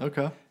thought.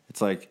 Okay.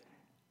 It's like,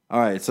 all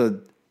right, so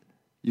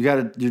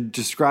you're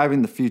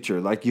describing the future.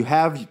 Like you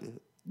have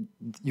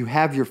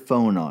your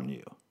phone on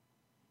you.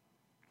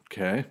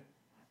 Okay.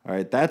 All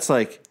right, that's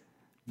like,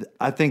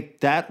 I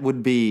think that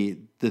would be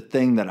the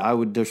thing that I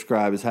would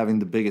describe as having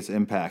the biggest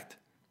impact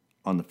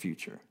on the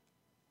future.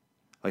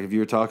 Like if you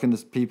were talking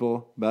to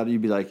people about it,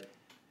 you'd be like,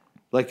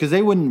 because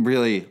they wouldn't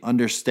really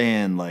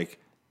understand like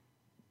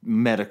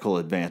medical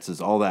advances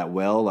all that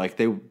well.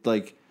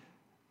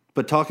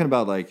 But talking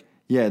about like,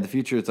 yeah, in the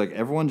future, it's like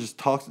everyone just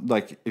talks,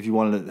 like if you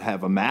wanted to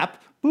have a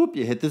map, boop,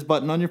 you hit this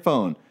button on your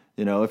phone.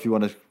 You know, if you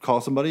want to call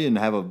somebody and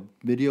have a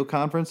video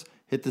conference,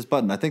 hit this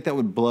button. I think that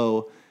would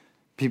blow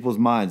people's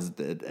minds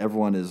that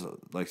everyone is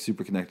like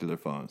super connected to their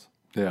phones.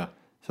 Yeah.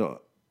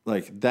 So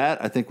like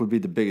that I think would be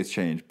the biggest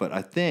change. But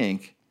I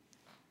think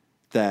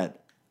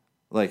that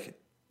like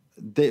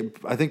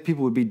I think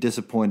people would be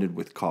disappointed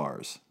with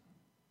cars.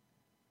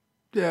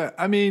 Yeah,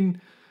 I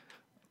mean,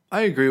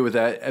 I agree with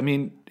that. I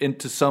mean,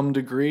 to some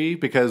degree,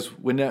 because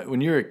when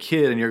you're a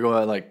kid and you're going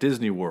to like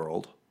Disney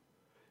World,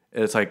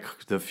 it's like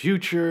the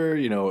future,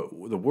 you know,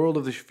 the world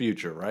of the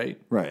future,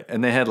 right? Right.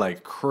 And they had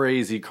like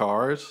crazy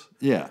cars.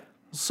 Yeah.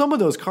 Some of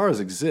those cars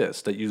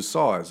exist that you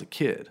saw as a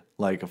kid,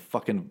 like a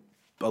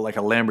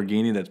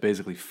Lamborghini that's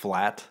basically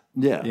flat.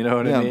 Yeah. You know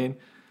what Yeah. I mean?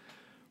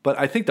 But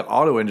I think the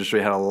auto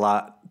industry had a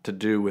lot to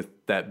do with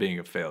that being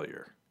a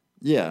failure.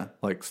 Yeah.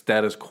 Like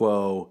status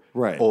quo,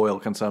 Right. oil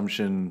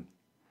consumption.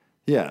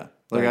 Yeah.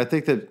 Like Right. I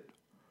think that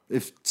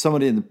if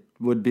somebody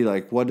would be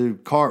like, what are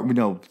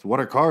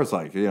cars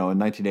like, you know, in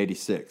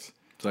 1986?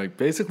 It's like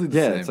basically the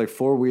Yeah, same. it's like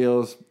four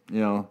wheels, you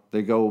know,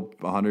 they go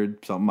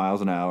 100 something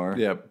miles an hour.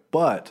 Yeah,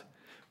 but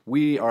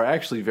we are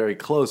actually very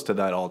close to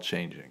that all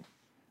changing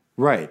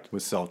Right.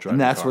 with self-driving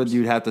And that's cars. what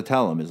you'd have to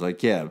tell them is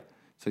like, yeah,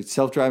 it's like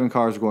self-driving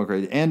cars are going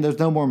crazy. And there's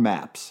no more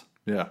maps.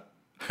 Yeah.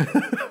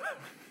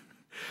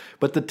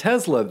 But the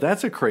Tesla,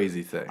 that's a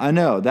crazy thing. I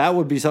know. That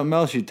would be something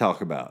else you'd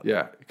talk about.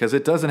 Yeah, because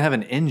it doesn't have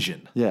an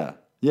engine, Yeah.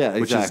 Yeah,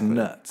 exactly. which is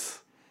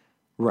nuts.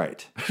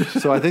 Right.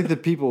 So I think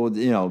that people would,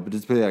 you know, but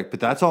just be like, but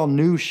that's all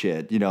new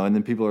shit, you know, and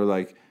then people are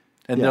like,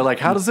 And yeah, they're like,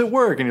 how does it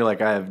work? And you're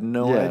like, I have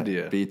no yeah,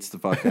 idea. beats the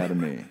fuck out of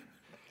me.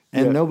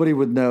 And Yeah. nobody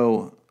would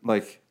know,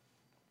 like,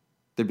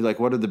 they'd be like,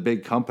 what are the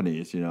big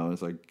companies, you know?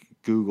 It's like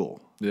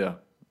Google. Yeah.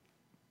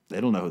 They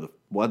don't know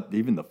what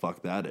even the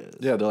fuck that is.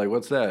 Yeah, they're like,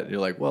 what's that? You're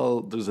like, well,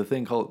 there's a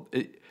thing called...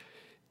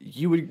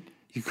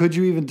 Could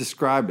you even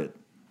describe it?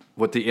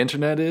 What the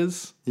internet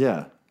is?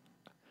 Yeah.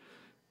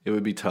 It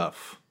would be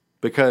tough.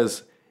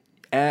 Because,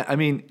 I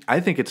mean,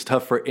 I think it's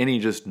tough for any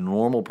just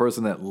normal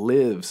person that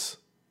lives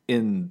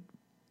in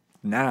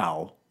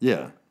now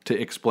Yeah. to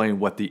explain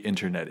what the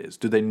internet is.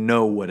 Do they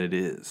know what it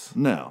is?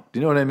 No. Do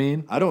you know what I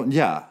mean? I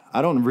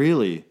don't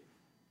really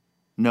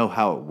know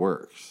how it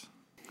works.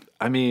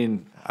 I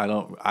mean, I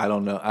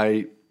don't know.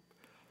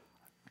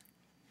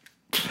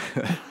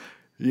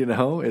 You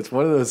know, it's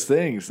one of those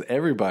things.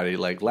 Everybody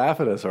like laugh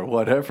at us or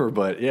whatever,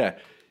 but yeah,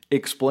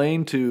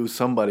 explain to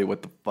somebody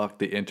what the fuck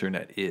the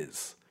internet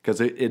is,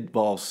 because it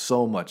involves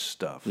so much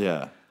stuff.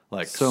 Yeah.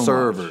 like So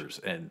servers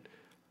and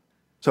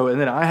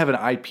then I have an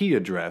IP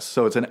address,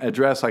 so it's an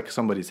address like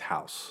somebody's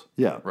house.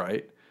 Yeah.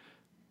 Right.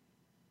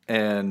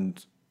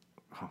 And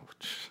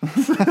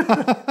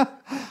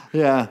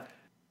Yeah.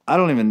 I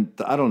don't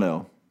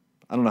know.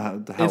 I don't know how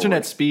it internet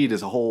works. speed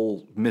is a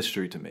whole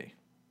mystery to me.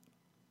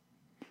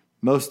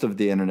 Most of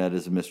the internet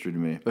is a mystery to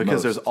me. Because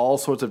Most. there's all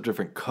sorts of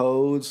different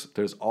codes.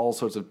 There's all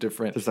sorts of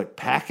different... There's like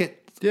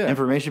Yeah.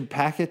 information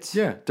packets.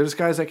 Yeah, there's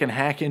guys that can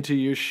hack into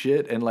your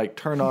shit and like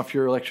turn off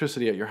your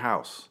electricity at your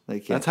house. They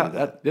can't That's how do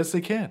that. yes,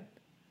 they can.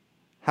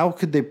 How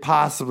could they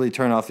possibly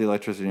turn off the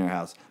electricity in your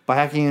house? By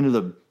hacking into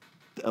the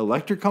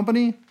electric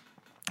company?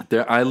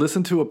 I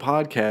listened to a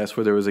podcast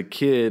where there was a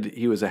kid.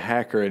 He was a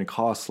hacker and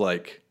cost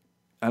like,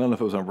 I don't know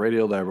if it was on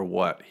Radio Lab or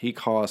what. He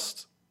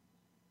cost,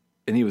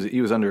 and he was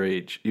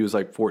underage. He was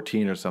like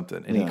 14 or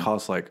something, and he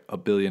cost like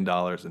 $1 billion.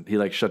 And he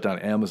like shut down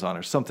Amazon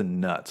or something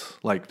nuts.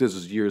 Like this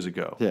was years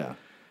ago. Yeah.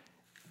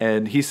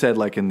 And he said,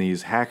 like, in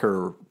these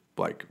hacker,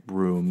 like,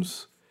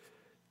 rooms,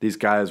 these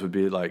guys would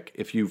be like,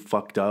 if you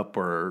fucked up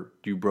or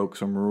you broke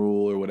some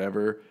rule or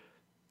whatever,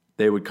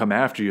 they would come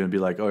after you and be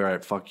like, all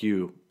right, fuck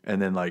you.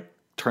 and then like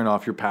turn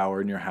off your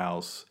power in your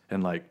house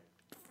and like,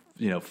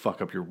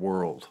 fuck up your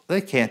world.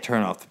 They can't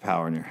turn off the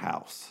power in your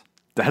house.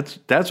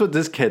 That's what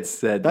this kid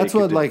said. That's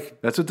what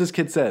this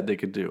kid said they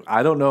could do.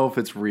 I don't know if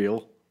it's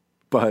real,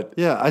 but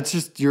yeah, it's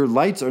just your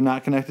lights are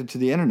not connected to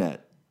the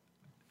internet.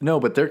 no,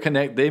 but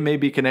they may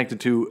be connected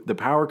to the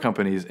power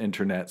company's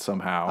internet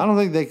somehow. I don't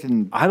think they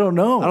can. I don't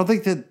know. I don't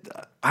think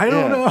that. I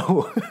don't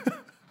know.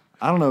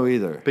 I don't know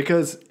either.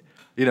 Because,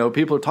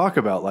 people talk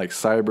about like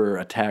cyber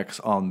attacks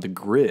on the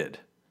grid.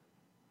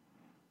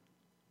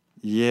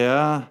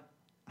 Yeah.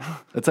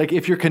 It's like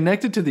if you're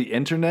connected to the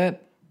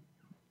internet,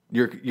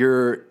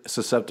 you're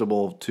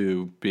susceptible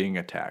to being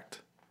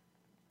attacked.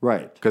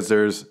 Right. Because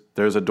there's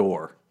a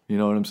door. You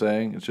know what I'm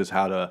saying? It's just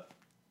how to,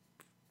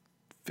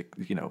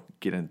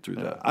 get in through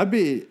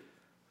the.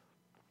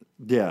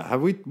 Yeah.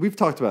 We've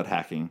talked about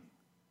hacking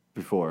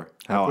before.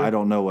 How I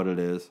don't know what it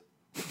is.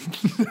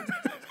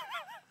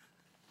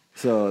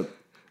 So,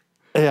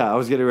 yeah, I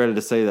was getting ready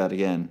to say that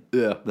again.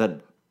 Yeah.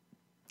 That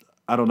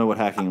I don't know what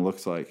hacking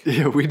looks like.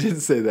 Yeah, we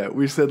did say that.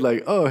 We said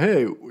like, oh,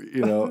 hey,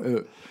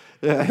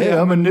 Yeah, hey,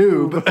 I'm a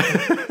noob.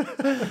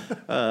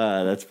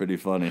 That's pretty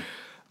funny.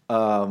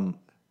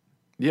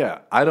 Yeah,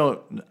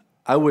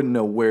 I wouldn't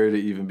know where to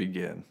even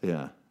begin.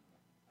 Yeah.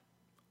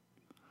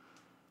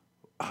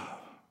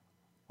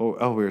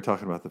 Oh, we were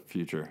talking about the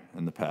future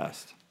and the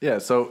past. Yeah,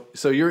 so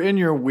you're in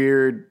your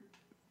weird,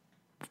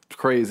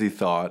 crazy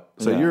thought.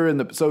 So Yeah. you're in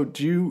the. So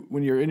do you,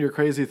 when you're in your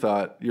crazy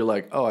thought, you're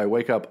like, oh, I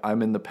wake up,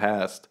 I'm in the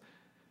past.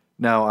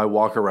 Now I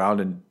walk around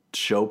and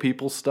show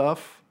people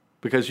stuff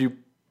because you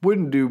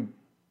wouldn't do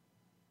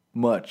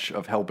much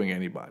of helping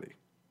anybody.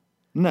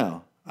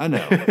 No, I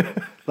know.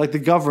 Like the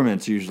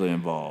government's usually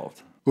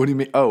involved. What do you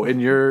mean? Oh, in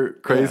your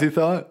crazy Yeah.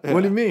 thought? Yeah.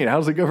 What do you mean?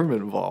 How's the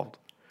government involved?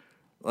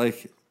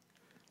 Like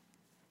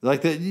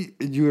that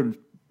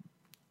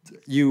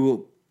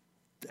you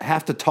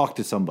have to talk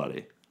to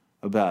somebody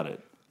about it.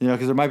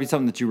 Because there might be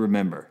something that you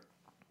remember.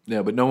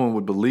 Yeah, but no one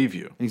would believe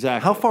you.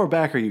 Exactly. How far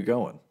back are you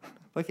going?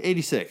 Like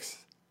 86.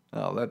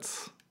 Oh,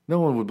 no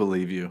one would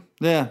believe you.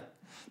 Yeah.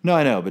 No,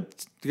 I know,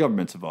 but the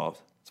government's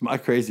involved. It's my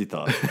crazy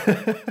thought.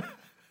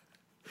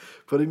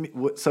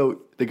 But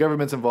so the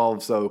government's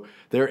involved, so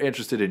they're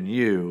interested in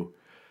you,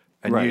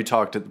 and Right. you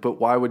talk to. But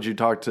why would you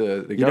talk to the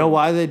government? You know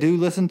why they do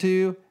listen to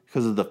you?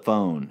 Because of the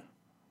phone.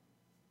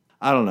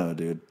 I don't know,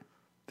 dude.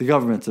 The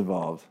government's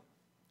involved.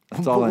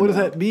 That's all I know. What does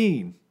that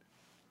mean?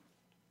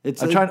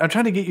 It's I'm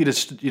trying to get you to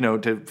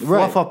to fluff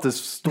Right. up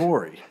this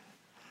story.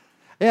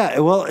 Yeah,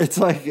 well, it's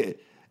like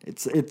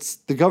it's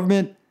the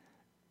government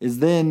is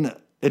then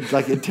it's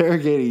like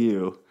interrogating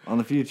you on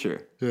the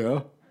future.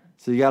 Yeah.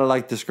 So you got to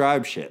like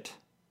describe shit.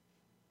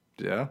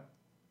 Yeah.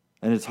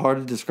 And it's hard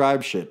to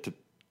describe shit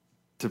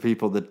to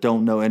people that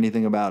don't know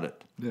anything about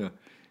it. Yeah.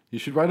 You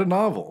should write a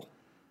novel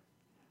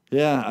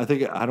Yeah, I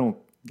think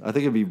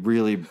it'd be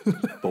really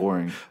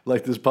boring.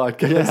 like this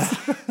podcast.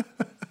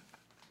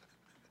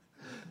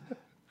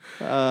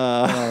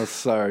 Oh,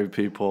 sorry,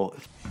 people.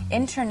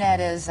 Internet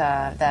is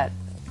that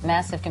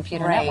massive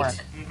computer Right.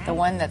 network, the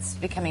one that's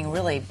becoming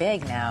really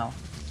big now.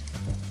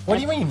 What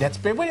do you mean? That's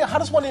big. How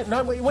does one?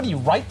 What do you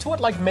write to it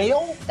like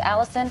mail?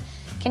 Allison,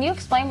 can you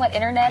explain what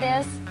internet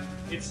is?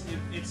 It's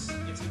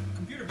a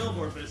computer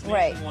billboard, but it's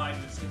Right. nationwide.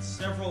 It's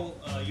several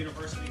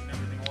universities and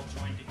everything all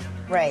joined together.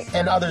 Right.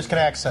 And others can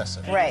access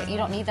it. Right. You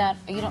don't need that.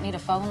 You don't need a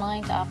phone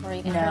line to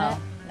operate No. internet.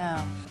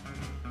 No.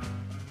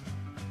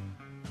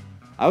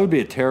 I would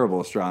be a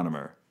terrible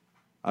astronomer.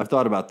 I've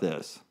thought about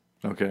this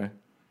Okay.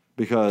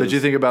 because Did you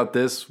think about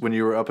this when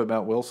you were up at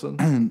Mount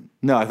Wilson?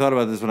 No, I thought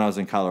about this when I was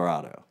in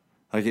Colorado.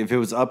 Like if it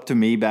was up to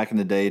me back in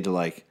the day to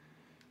like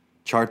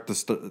chart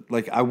the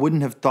I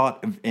wouldn't have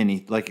thought of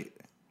any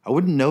I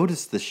wouldn't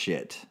notice the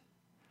shit.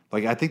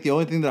 Like I think the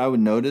only thing that I would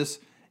notice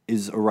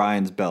is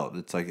Orion's belt.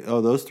 It's like, oh,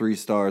 those 3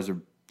 stars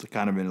are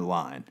kind of in a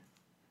line.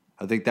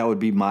 I think that would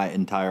be my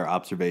entire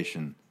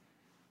observation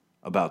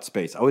about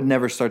space. I would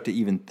never start to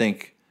even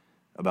think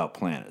about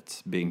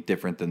planets being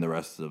different than the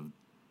rest of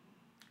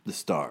the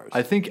stars.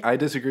 I think I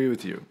disagree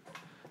with you.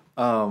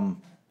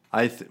 One,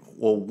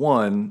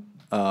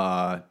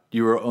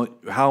 you were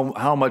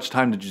how much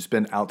time did you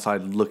spend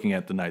outside looking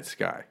at the night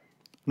sky?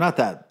 Not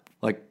that.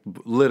 Like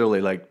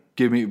literally, like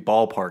give me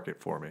ballpark it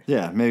for me.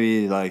 Yeah,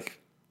 maybe like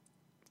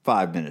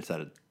 5 minutes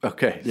at it.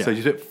 Okay, Yeah. so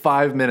you spent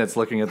 5 minutes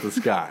looking at the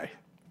sky.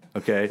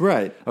 Okay,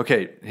 Right.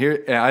 Okay,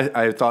 here and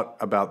I thought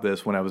about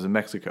this when I was in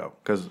Mexico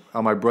because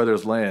on my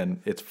brother's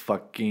land it's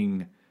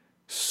fucking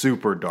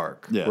super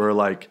dark. Yeah. We're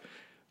like,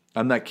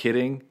 I'm not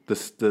kidding.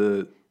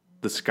 The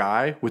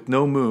sky with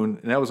no moon,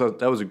 and that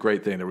was a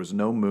great thing. There was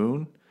no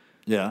moon.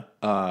 Yeah.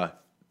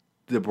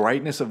 The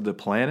brightness of the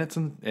planets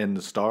and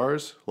the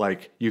stars,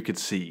 like you could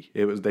see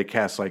they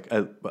cast like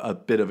a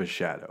bit of a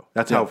shadow.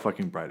 That's how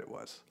fucking bright it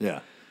was.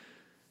 Yeah.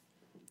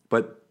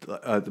 But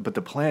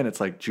the planets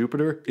like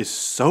Jupiter is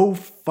so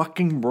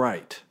fucking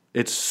bright.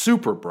 It's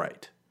super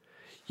bright.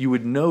 You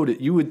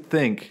would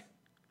think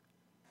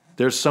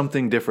there's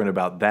something different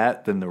about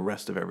that than the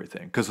rest of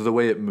everything because of the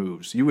way it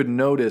moves. You would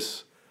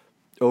notice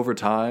over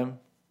time,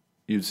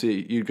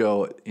 you'd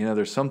go,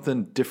 there's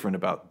something different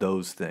about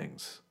those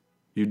things.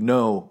 You'd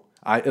know,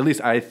 at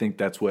least I think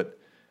that's what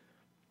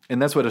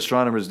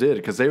astronomers did,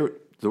 because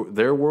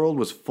their world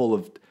was full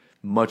of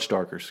much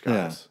darker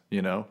skies,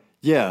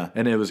 Yeah.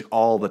 And it was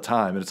all the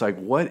time. And it's like,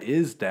 what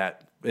is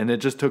that? And it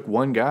just took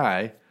one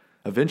guy.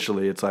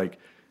 Eventually, it's like,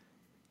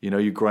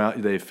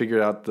 they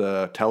figured out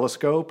the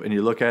telescope, and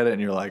you look at it,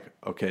 and you're like,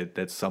 okay,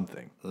 that's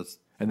something.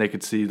 And they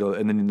could see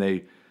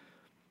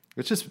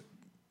it's just,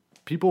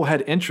 people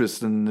had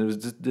interest, and it was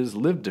just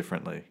lived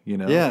differently,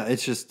 Yeah,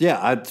 it's just,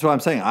 that's what I'm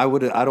saying.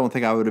 I don't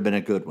think I would have been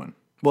a good one.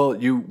 Well,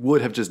 you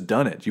would have just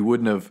done it. You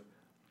wouldn't have,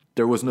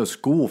 there was no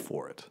school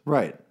for it.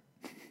 Right.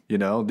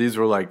 These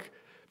were like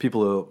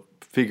people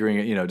figuring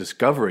it,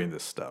 discovering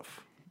this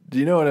stuff. Do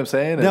you know what I'm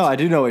saying? No, I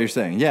do know what you're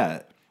saying.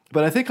 Yeah.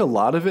 But I think a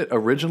lot of it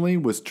originally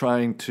was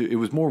it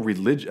was more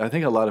religious. I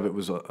think a lot of it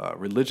was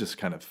religious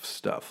kind of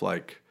stuff.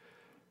 Like,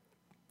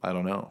 I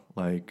don't know.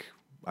 What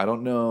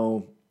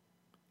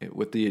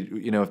if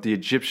the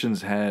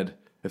Egyptians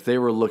if they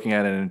were looking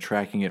at it and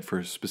tracking it for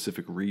a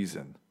specific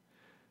reason,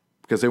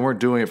 because they weren't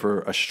doing it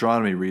for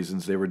astronomy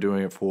reasons. They were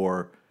doing it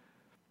for,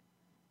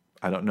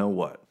 I don't know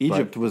what.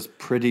 Egypt was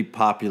pretty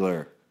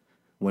popular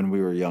when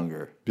we were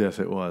younger. Yes,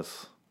 it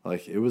was.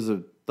 Like, it was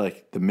the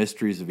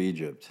mysteries of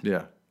Egypt.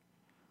 Yeah.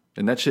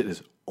 And that shit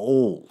is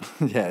old.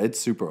 Yeah, it's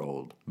super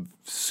old.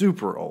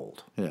 Super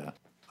old. Yeah.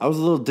 I was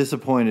a little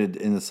disappointed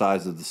in the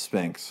size of the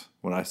Sphinx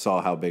when I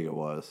saw how big it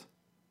was.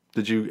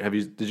 Did you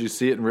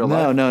see it in real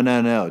life?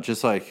 No.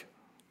 Just like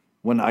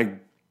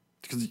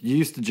because you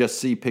used to just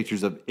see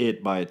pictures of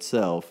it by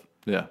itself.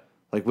 Yeah.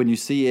 Like when you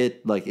see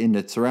it like in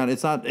its surround,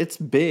 it's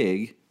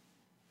big,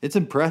 it's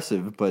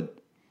impressive, but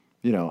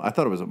I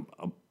thought it was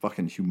a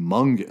fucking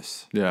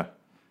humongous. Yeah.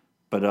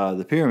 But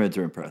the pyramids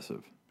are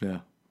impressive.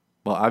 Yeah.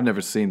 Well, I've never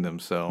seen them,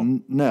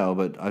 so no,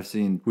 but I've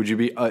seen. Would you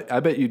be?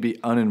 I bet you'd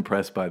be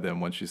unimpressed by them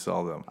once you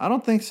saw them. I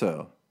don't think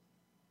so.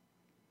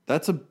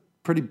 That's a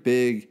pretty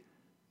big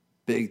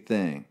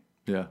thing.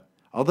 Yeah.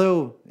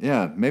 Although,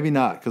 yeah, maybe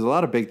not, because a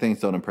lot of big things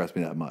don't impress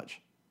me that much.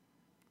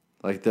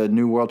 Like the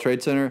new World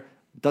Trade Center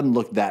doesn't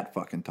look that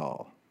fucking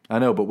tall. I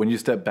know, but when you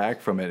step back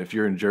from it, if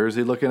you're in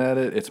Jersey looking at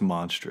it, it's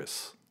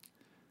monstrous.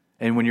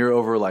 And when you're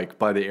over like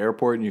by the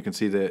airport and you can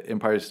see the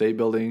Empire State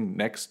Building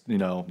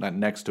not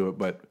next to it,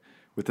 but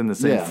within the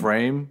same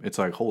frame, it's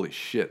like, holy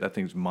shit, that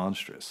thing's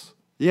monstrous.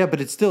 Yeah,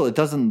 but it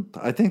doesn't,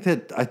 I think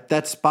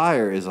that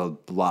spire is a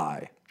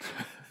lie.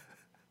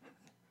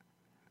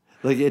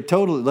 Like, it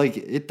totally, like,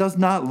 it does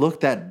not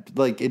look that,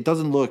 like, it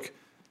doesn't look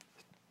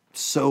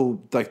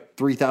so, like,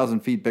 3,000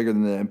 feet bigger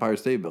than the Empire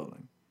State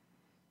Building.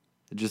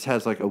 It just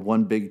has, like, a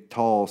one big,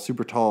 tall,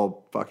 super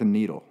tall fucking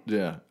needle.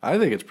 Yeah, I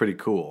think it's pretty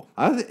cool.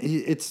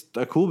 It's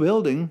a cool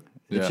building.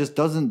 It just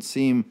doesn't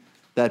seem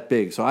that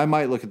big. So I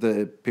might look at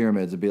the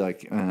pyramids and be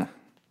like,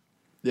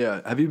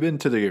 Yeah, have you been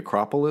to the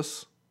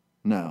Acropolis?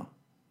 No.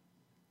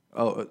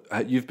 Oh,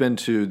 you've been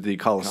to the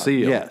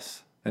Colosseum?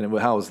 Yes. And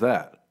how was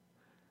that?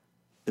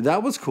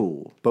 That was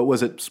cool. But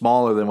was it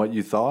smaller than what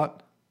you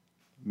thought?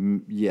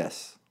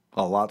 Yes.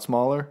 A lot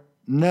smaller?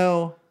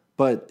 No,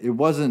 but it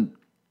wasn't.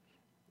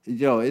 It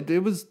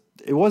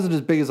wasn't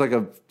as big as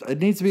it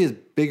needs to be as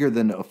bigger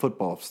than a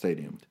football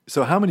stadium.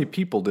 So how many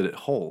people did it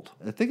hold?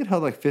 I think it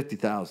held like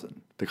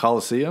 50,000. The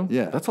Colosseum?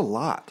 Yeah. That's a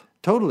lot.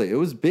 Totally. It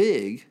was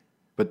big.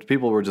 But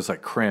people were just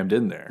like crammed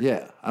in there.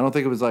 Yeah. I don't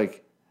think it was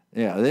like,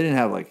 they didn't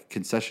have like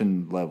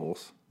concession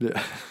levels.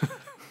 Yeah.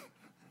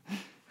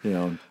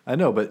 You I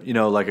know, but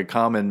like a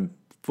common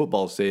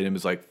football stadium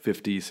is like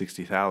 50,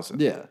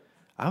 60,000. Yeah.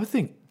 I would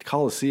think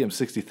Coliseum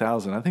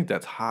 60,000. I think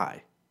that's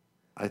high.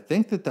 I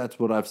think that's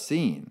what I've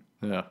seen.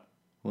 Yeah.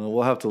 Well,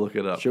 we'll have to look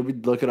it up. Should we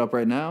look it up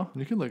right now?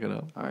 You can look it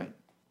up. All right.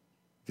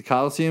 The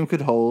Coliseum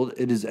could hold,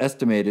 it is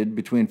estimated,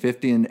 between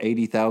 50 and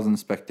 80,000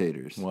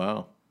 spectators.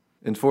 Wow.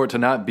 And for it to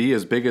not be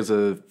as big as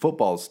a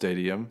football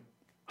stadium,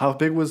 how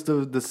big was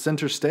the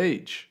center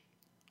stage?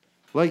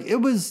 Like, it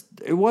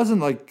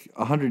wasn't like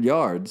 100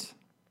 yards.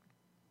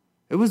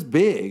 It was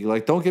big.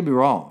 Like, don't get me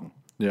wrong.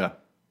 Yeah.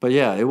 But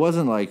yeah, it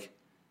wasn't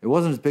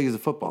as big as a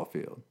football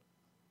field.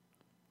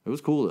 It was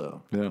cool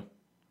though. Yeah.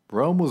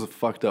 Rome was a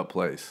fucked up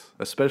place,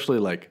 especially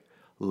like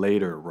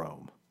later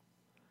Rome.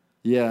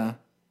 Yeah.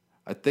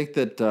 I think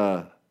it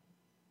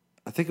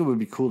would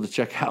be cool to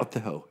check out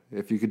though,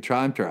 if you could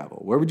time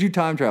travel. Where would you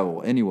time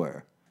travel?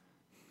 Anywhere.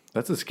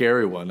 That's a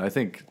scary one. I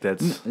think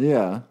that's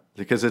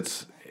because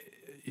it's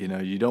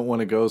you don't want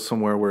to go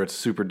somewhere where it's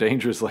super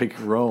dangerous like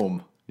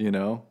Rome,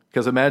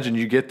 Because imagine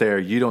you get there,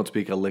 you don't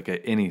speak a lick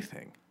of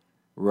anything.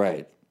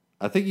 Right.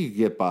 I think you could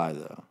get by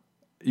though.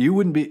 You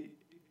wouldn't be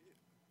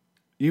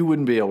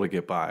able to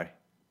get by.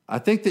 I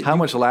think that How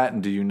much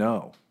Latin do you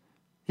know?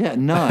 Yeah,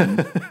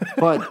 none.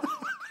 But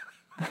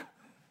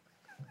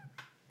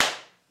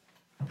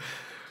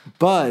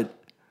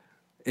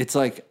it's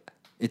like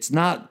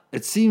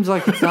it seems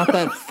like it's not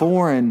that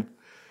foreign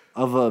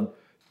of a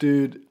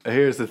dude.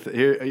 Here's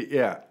the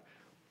yeah.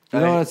 You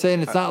know what I'm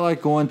saying? It's not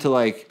like going to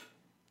like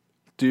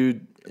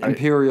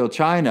Imperial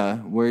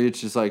China where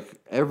it's just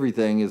like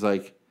everything is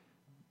like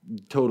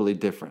totally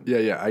different.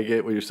 Yeah, I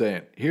get what you're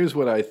saying. Here's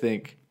what I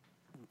think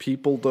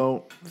people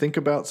don't think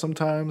about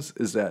sometimes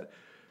is that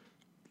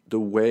the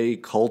way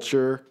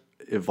culture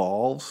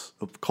evolves,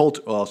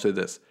 I'll say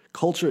this,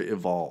 culture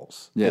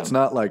evolves. Yeah. It's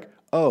not like,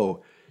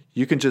 oh,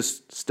 you can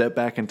just step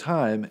back in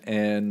time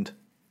and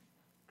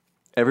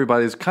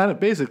everybody's kind of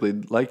basically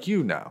like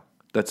you now.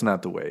 That's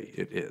not the way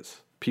it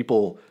is.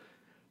 People,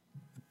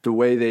 the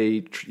way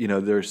they,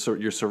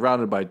 you're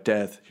surrounded by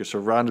death, you're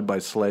surrounded by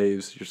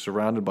slaves, you're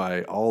surrounded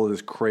by all of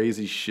this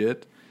crazy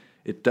shit.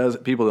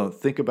 People don't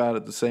think about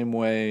it the same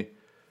way.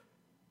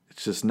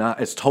 It's just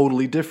not, it's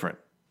totally different.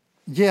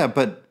 Yeah,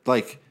 but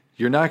like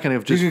you're not going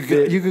to just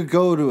you could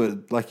go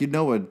to like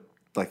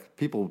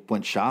people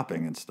went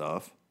shopping and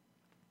stuff.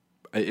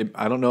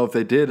 I don't know if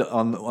they did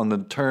on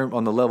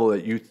the level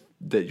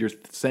that you're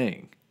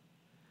saying.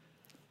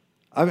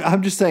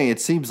 I'm just saying it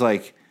seems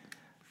like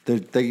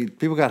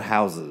people got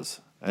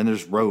houses and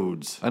there's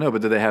roads. I know,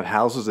 but do they have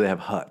houses? Or do they have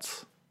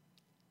huts?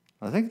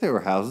 I think there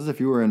were houses if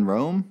you were in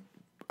Rome.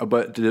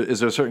 But is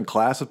there a certain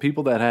class of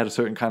people that had a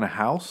certain kind of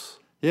house?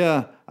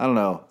 Yeah, I don't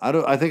know.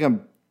 I think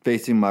I'm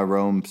basing my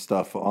Rome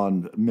stuff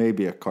on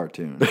maybe a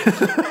cartoon.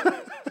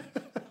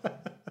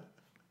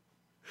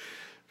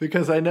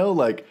 Because I know,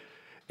 like,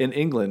 in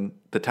England,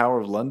 the Tower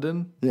of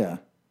London. Yeah.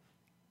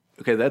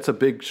 Okay, that's a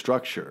big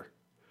structure.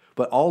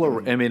 But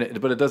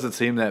but it doesn't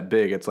seem that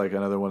big. It's like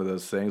another one of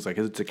those things. Like,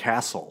 it's a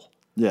castle.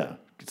 Yeah.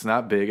 It's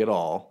not big at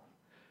all.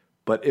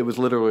 But it was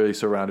literally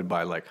surrounded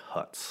by, like,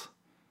 huts.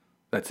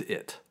 That's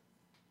it.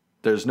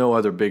 There's no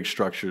other big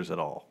structures at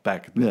all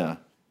back then. Yeah.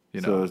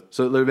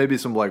 So there may be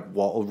some, like,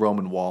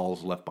 Roman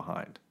walls left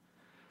behind.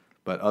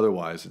 But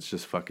otherwise, it's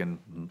just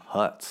fucking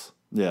huts.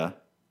 Yeah.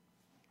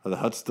 Are the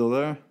huts still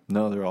there?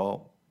 No, they're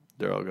all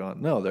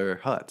gone. No, they're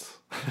huts.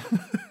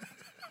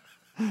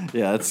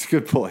 Yeah, that's a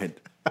good point.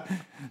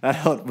 That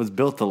hut was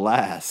built to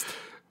last.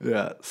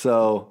 Yeah.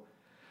 So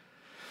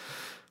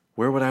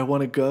where would I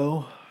want to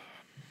go?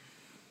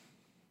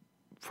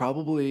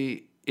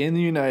 Probably in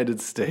the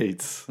United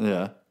States.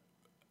 Yeah.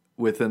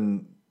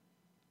 Within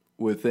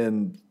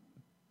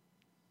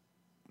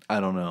I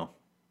don't know.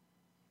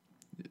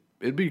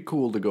 It'd be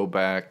cool to go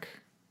back.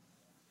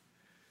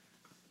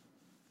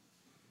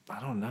 I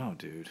don't know,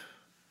 dude.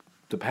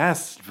 The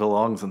past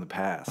belongs in the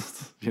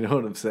past. You know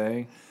what I'm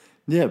saying?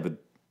 Yeah, but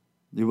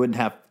you wouldn't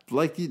have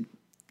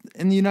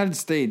in the United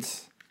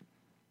States.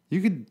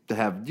 You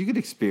could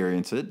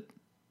experience it.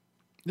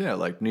 Yeah,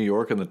 like New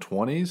York in the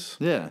 20s.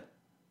 Yeah,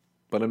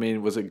 but I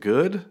mean, was it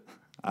good?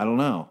 I don't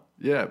know.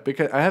 Yeah,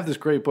 because I have this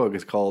great book.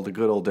 It's called "The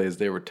Good Old Days.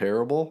 They Were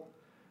Terrible."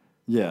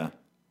 Yeah,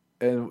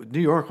 and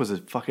New York was a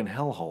fucking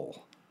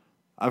hellhole.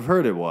 I've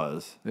heard it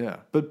was. Yeah,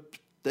 but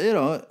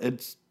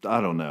it's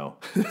I don't know.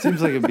 It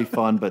seems like it'd be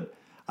fun, but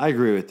I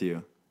agree with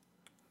you.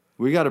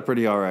 We got it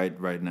pretty all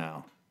right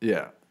now.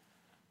 Yeah.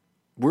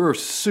 We're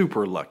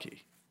super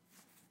lucky.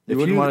 You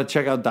wouldn't want to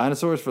check out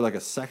dinosaurs for like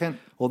a second?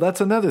 Well,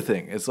 that's another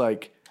thing. It's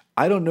like,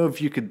 I don't know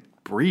if you could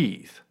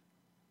breathe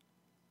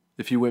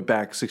if you went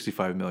back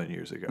 65 million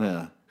years ago.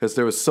 Yeah. Because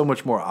there was so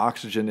much more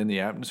oxygen in the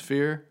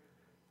atmosphere.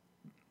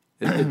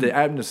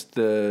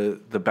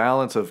 The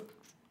balance of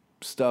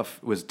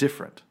stuff was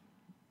different.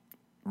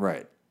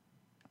 Right.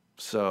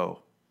 So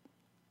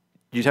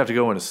you'd have to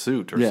go in a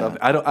suit or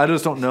something. I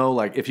just don't know,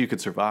 like, if you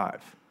could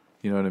survive.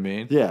 You know what I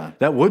mean? Yeah.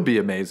 That would be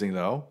amazing,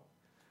 though,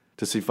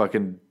 to see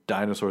fucking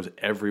dinosaurs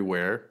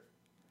everywhere.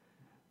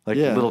 Like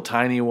little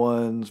tiny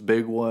ones,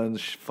 big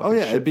ones. Oh,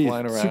 yeah. It'd be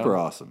flying around. super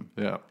awesome.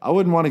 Yeah. I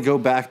wouldn't want to go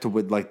back to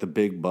with like the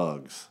big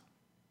bugs.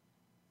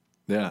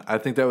 Yeah. I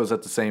think that was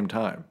at the same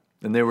time.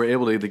 And they were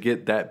able to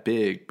get that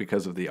big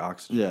because of the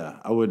oxygen. Yeah.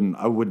 I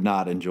would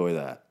not enjoy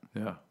that.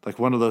 Yeah. Like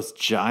one of those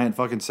giant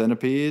fucking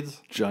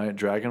centipedes. Giant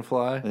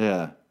dragonfly.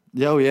 Yeah.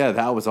 Yeah. Oh, yeah.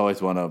 That was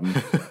always one of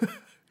them.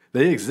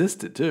 They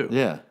existed, too.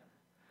 Yeah.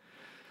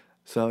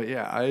 So,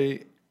 yeah,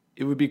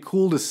 it would be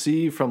cool to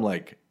see from,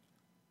 like,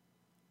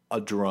 a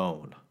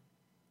drone.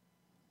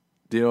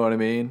 Do you know what I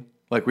mean?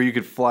 Like, where you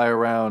could fly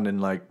around and,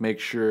 like, make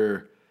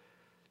sure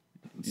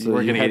so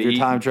you have your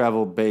time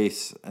travel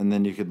base, and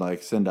then you could,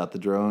 like, send out the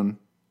drone.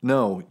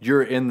 No,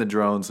 you're in the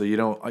drone, so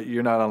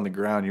you're not on the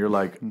ground. You're,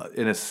 like,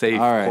 in a safe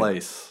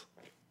place.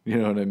 You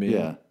know what I mean?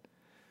 Yeah.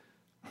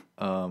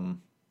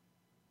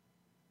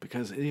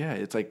 Because, yeah,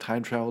 it's like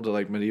time travel to,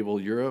 like, medieval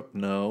Europe.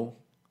 No.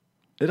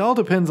 It all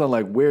depends on,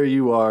 like, where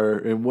you are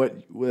and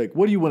what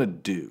do you want to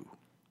do?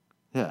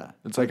 Yeah.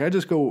 It's like, I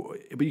just go,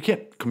 but you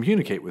can't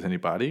communicate with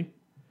anybody.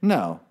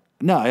 No.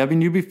 I mean,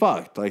 you'd be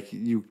fucked. Like,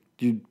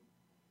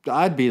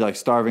 I'd be, like,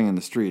 starving in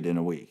the street in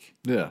a week.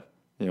 Yeah.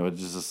 You know,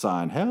 it's just a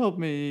sign, help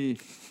me.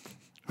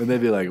 And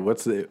they'd be like,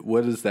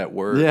 what is that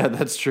word? Yeah,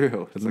 that's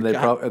true. And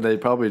they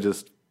probably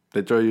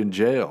they'd throw you in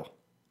jail.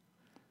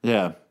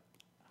 Yeah.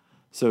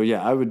 So,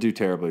 yeah, I would do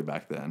terribly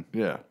back then.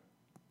 Yeah.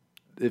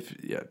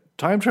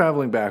 Time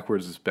traveling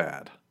backwards is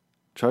bad.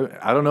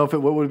 I don't know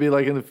what would it be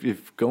like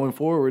if going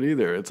forward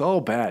either. It's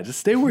all bad. Just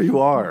stay where you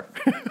are.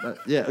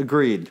 Yeah,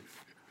 agreed.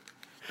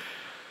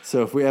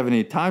 So if we have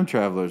any time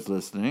travelers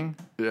listening,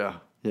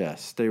 yeah,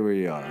 stay where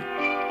you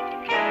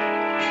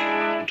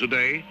are.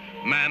 Today,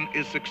 man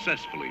is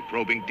successfully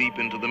probing deep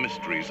into the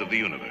mysteries of the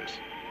universe.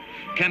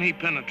 Can he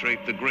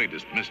penetrate the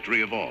greatest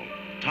mystery of all,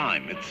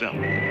 time itself?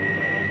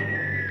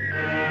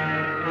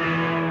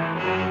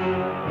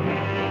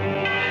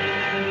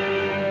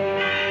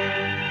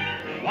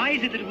 Why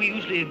is it that we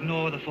usually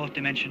ignore the fourth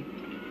dimension?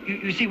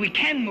 You see, we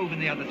can move in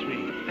the other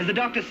three. As the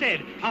doctor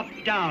said, up,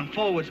 down,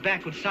 forwards,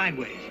 backwards,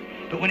 sideways.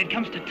 But when it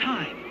comes to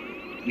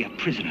time, we are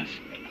prisoners.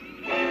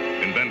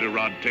 Inventor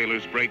Rod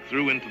Taylor's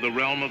breakthrough into the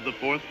realm of the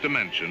fourth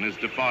dimension is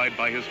defied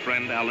by his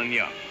friend Alan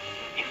Young.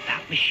 If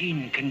that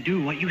machine can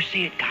do what you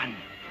say it can,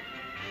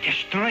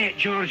 destroy it,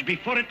 George,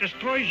 before it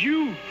destroys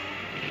you.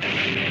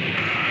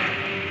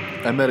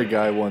 I met a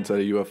guy once at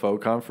a UFO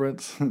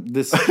conference.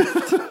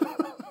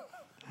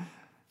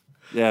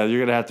 Yeah, you're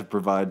gonna have to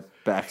provide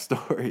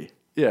backstory.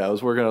 Yeah, I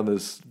was working on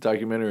this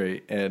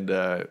documentary, and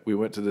we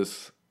went to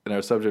this, and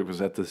our subject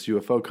was at this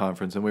UFO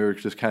conference, and we were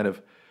just kind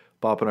of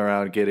bopping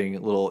around getting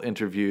little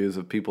interviews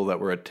of people that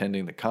were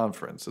attending the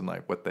conference and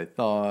like what they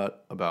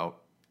thought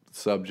about the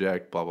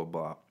subject, blah, blah,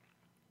 blah.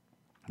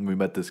 And we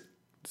met this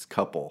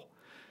couple,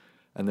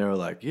 and they were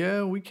like,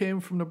 yeah, we came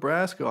from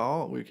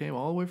Nebraska. We came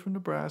all the way from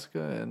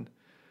Nebraska, and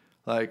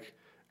like,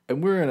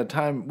 and we're in a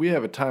time, we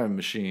have a time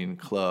machine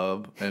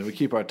club, and we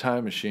keep our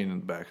time machine in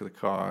the back of the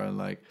car, and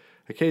like,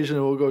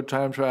 occasionally we'll go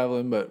time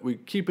traveling, but we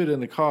keep it in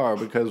the car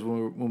because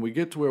when we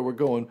get to where we're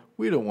going,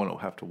 we don't want to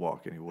have to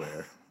walk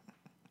anywhere.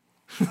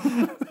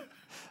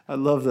 I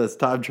love this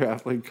time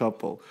traveling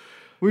couple.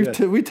 We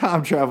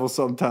time travel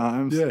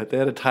sometimes. Yeah, they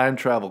had a time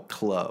travel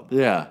club.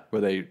 Yeah,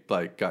 where they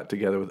like got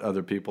together with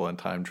other people and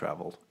time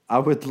traveled. I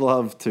would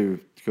love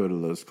to go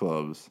to those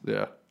clubs.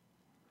 Yeah,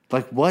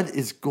 like what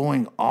is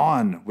going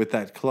on with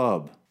that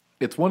club?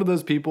 It's one of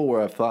those people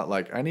where I've thought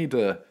like I need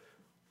to.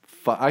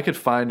 I could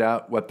find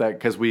out what that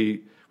because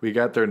we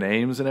got their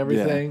names and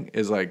everything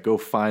is like go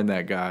find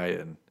that guy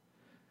and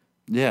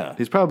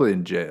he's probably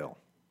in jail.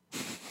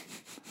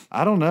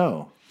 I don't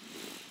know.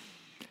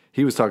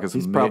 He was talking.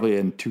 He's probably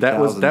in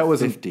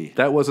 2050.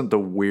 That wasn't the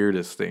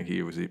weirdest thing he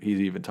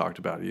even talked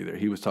about either.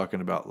 He was talking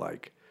about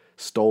like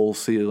soul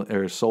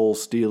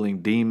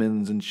stealing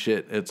demons and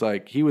shit. It's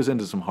like he was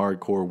into some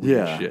hardcore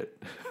weird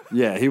shit.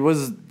 Yeah, he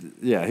was.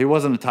 Yeah, he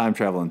wasn't a time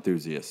travel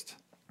enthusiast.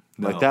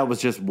 No. Like that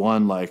was just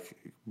one like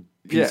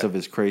piece of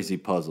his crazy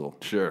puzzle.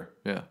 Sure.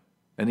 Yeah,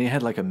 and he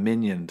had like a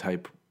minion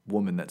type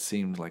woman that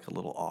seemed like a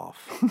little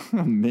off.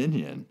 A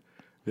minion.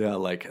 Yeah,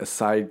 like a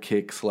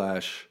sidekick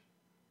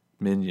 /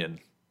 minion.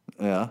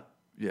 Yeah.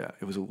 Yeah,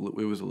 it was a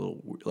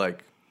little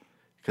like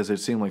because it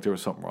seemed like there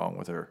was something wrong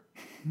with her.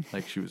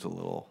 Like she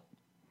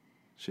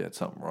had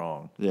something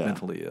wrong. Yeah.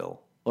 Mentally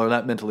ill. Or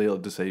not mentally ill,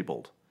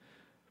 disabled.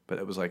 But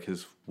it was like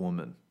his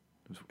woman.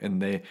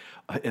 And they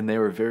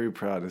were very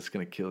proud. It's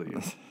going to kill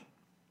you.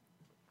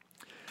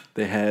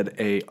 They had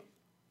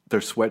their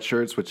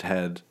sweatshirts which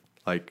had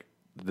like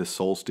the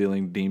soul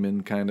stealing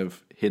demon kind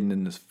of hidden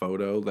in this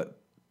photo that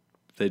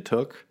they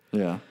took.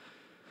 Yeah.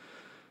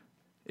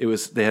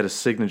 They had a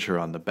signature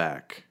on the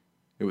back.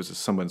 It was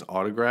someone's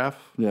autograph.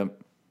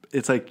 Yep.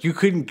 It's like you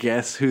couldn't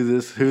guess who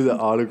the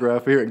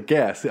autograph here.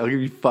 Guess. I'll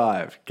give you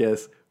 5.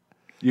 Guess.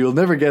 You'll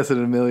never guess it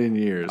in a million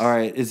years. All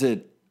right.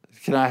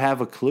 Can I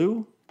have a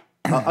clue?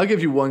 I'll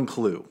give you one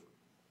clue.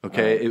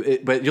 Okay.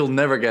 Right. But you'll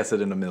never guess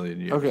it in a million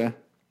years. Okay.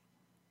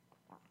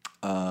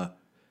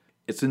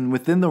 It's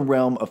within the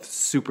realm of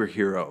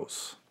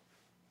superheroes.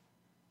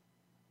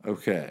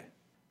 Okay.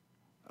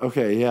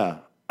 Okay, yeah.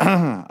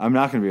 I'm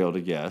not going to be able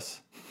to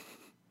guess.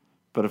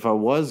 But if I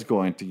was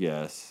going to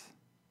guess...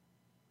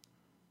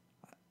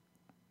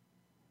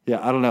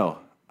 Yeah, I don't know.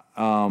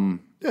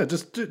 Yeah,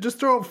 just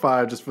throw out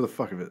 5 just for the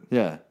fuck of it.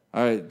 Yeah.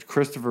 All right,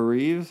 Christopher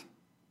Reeves?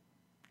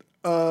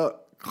 I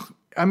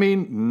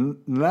mean,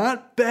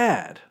 not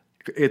bad.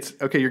 It's...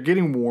 Okay, you're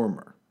getting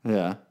warmer.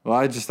 Yeah.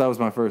 Well, that was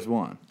my first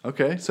one.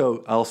 Okay,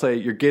 so I'll say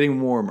you're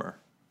getting warmer.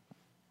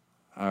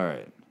 All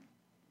right.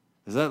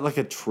 Is that like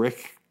a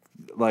trick,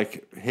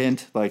 like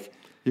hint? Like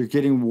you're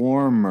getting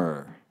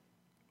warmer?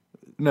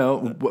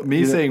 No,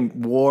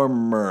 saying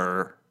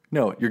warmer.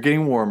 No, you're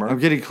getting warmer. I'm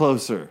getting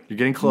closer. You're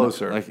getting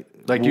closer.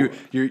 Like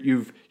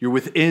you're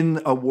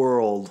within a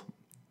world.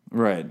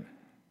 Right.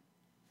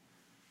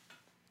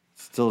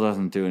 Still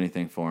doesn't do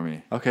anything for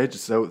me. Okay,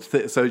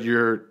 so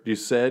you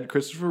said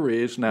Christopher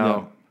Reeves.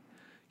 Now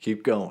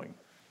keep going.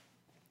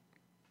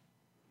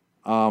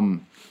 I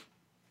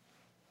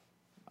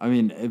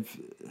mean, if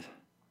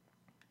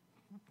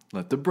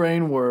let the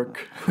brain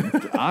work.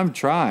 I'm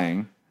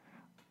trying.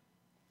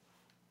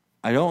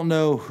 I don't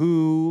know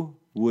who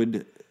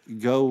would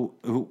go.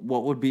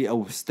 What would be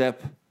a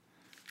step?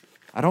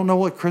 I don't know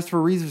what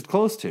Christopher Reeves is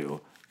close to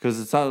because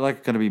it's not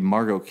like going to be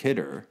Margot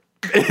Kidder.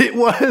 It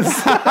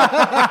was.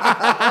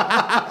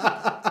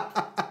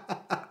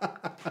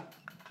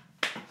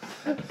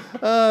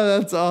 Oh,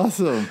 that's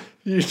awesome.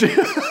 They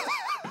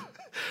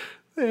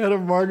had a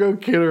Margot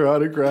Kidder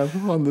autograph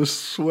on the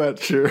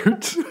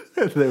sweatshirt,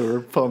 and they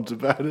were pumped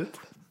about it.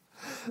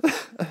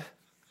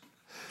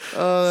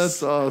 Oh,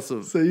 that's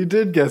awesome. So you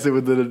did guess it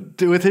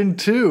within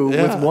 2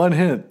 with one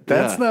hint.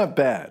 That's not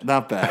bad.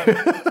 Not bad.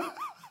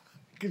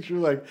 Because you're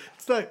like,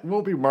 it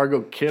won't be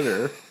Margot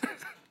Kidder.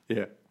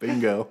 Yeah,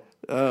 bingo.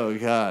 Oh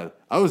God,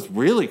 I was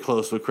really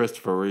close with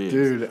Christopher Reeves,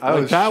 Dude. I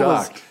was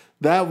shocked.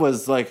 That's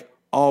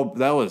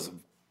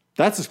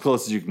as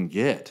close as you can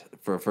get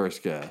for a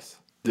first guess.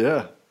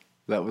 Yeah,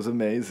 that was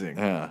amazing.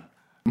 Yeah,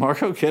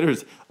 Margot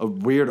Kidder's a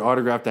weird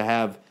autograph to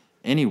have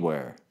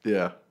anywhere.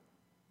 Yeah,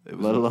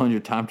 let alone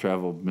your time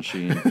travel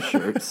machine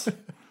shirts.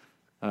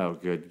 Oh,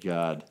 good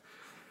God,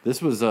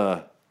 this was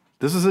a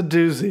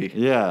doozy.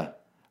 Yeah,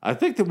 I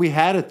think that we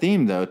had a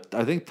theme though.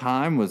 I think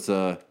time was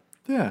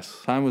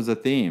Yes. Time was a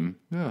theme.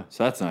 Yeah.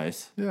 So that's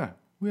nice. Yeah.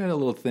 We had a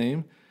little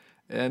theme.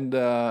 And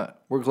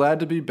we're glad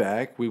to be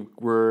back.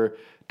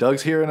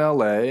 Doug's here in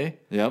LA.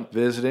 Yep.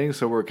 Visiting.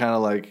 So we're kind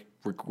of like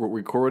we're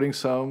recording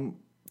some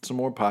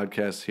more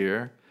podcasts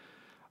here.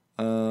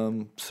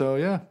 So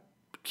yeah.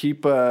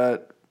 Keep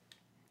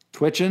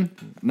twitching.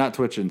 Not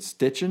twitching,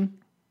 stitching.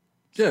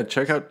 Yeah,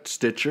 check out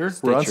Stitcher.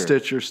 We're on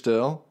Stitcher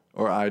still.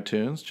 Or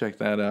iTunes. Check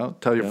that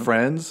out. Tell your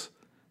friends.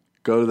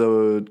 Go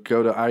to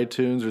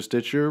iTunes or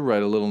Stitcher,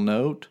 write a little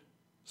note,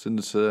 send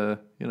us a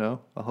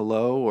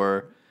hello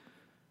or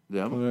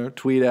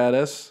tweet at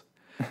us.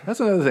 That's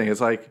another thing.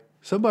 It's like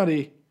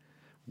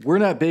we're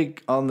not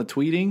big on the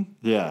tweeting.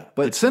 Yeah.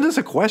 But send us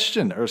a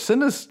question or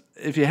send us,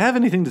 if you have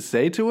anything to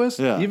say to us,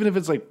 even if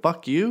it's like,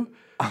 fuck you,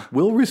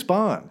 we'll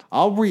respond.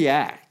 I'll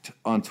react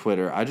on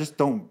Twitter. I just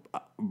don't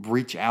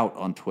reach out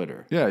on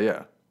Twitter.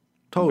 Yeah.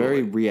 Totally. I'm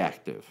very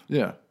reactive.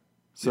 Yeah.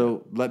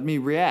 So let me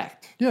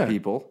react,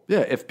 people. Yeah,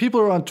 if people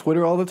are on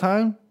Twitter all the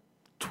time,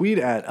 tweet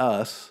at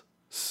us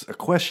a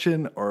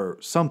question or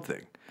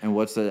something. And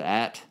what's the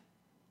at?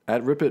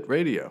 At Rip It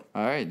Radio.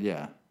 All right,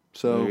 yeah.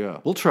 So there you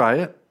go. We'll try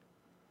it.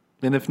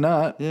 And if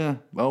not,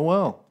 oh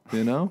well,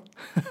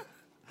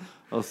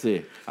 We'll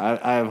see.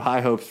 I have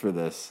high hopes for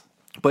this.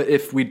 But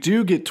if we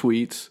do get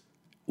tweets,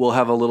 we'll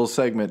have a little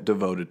segment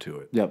devoted to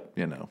it. Yep.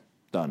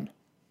 Done.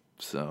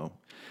 So...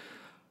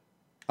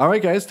 All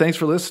right, guys. Thanks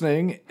for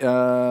listening.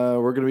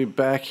 We're going to be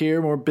back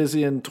here, more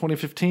busy in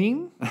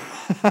 2015.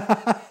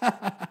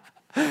 That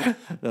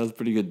was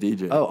pretty good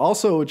DJ. Oh,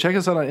 also, check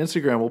us out on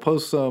Instagram. We'll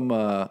post some.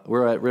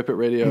 We're at Rip It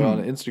Radio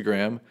on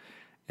Instagram,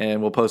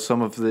 and we'll post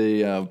some of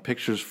the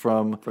pictures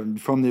from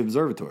the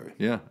observatory.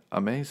 Yeah,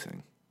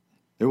 amazing.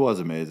 It was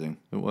amazing.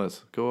 It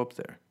was. Go up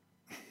there.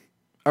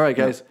 All right,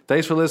 guys.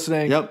 Thanks for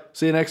listening. Yep.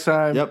 See you next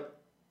time. Yep.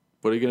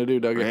 What are you going to do,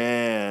 Doug?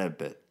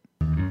 Rip it.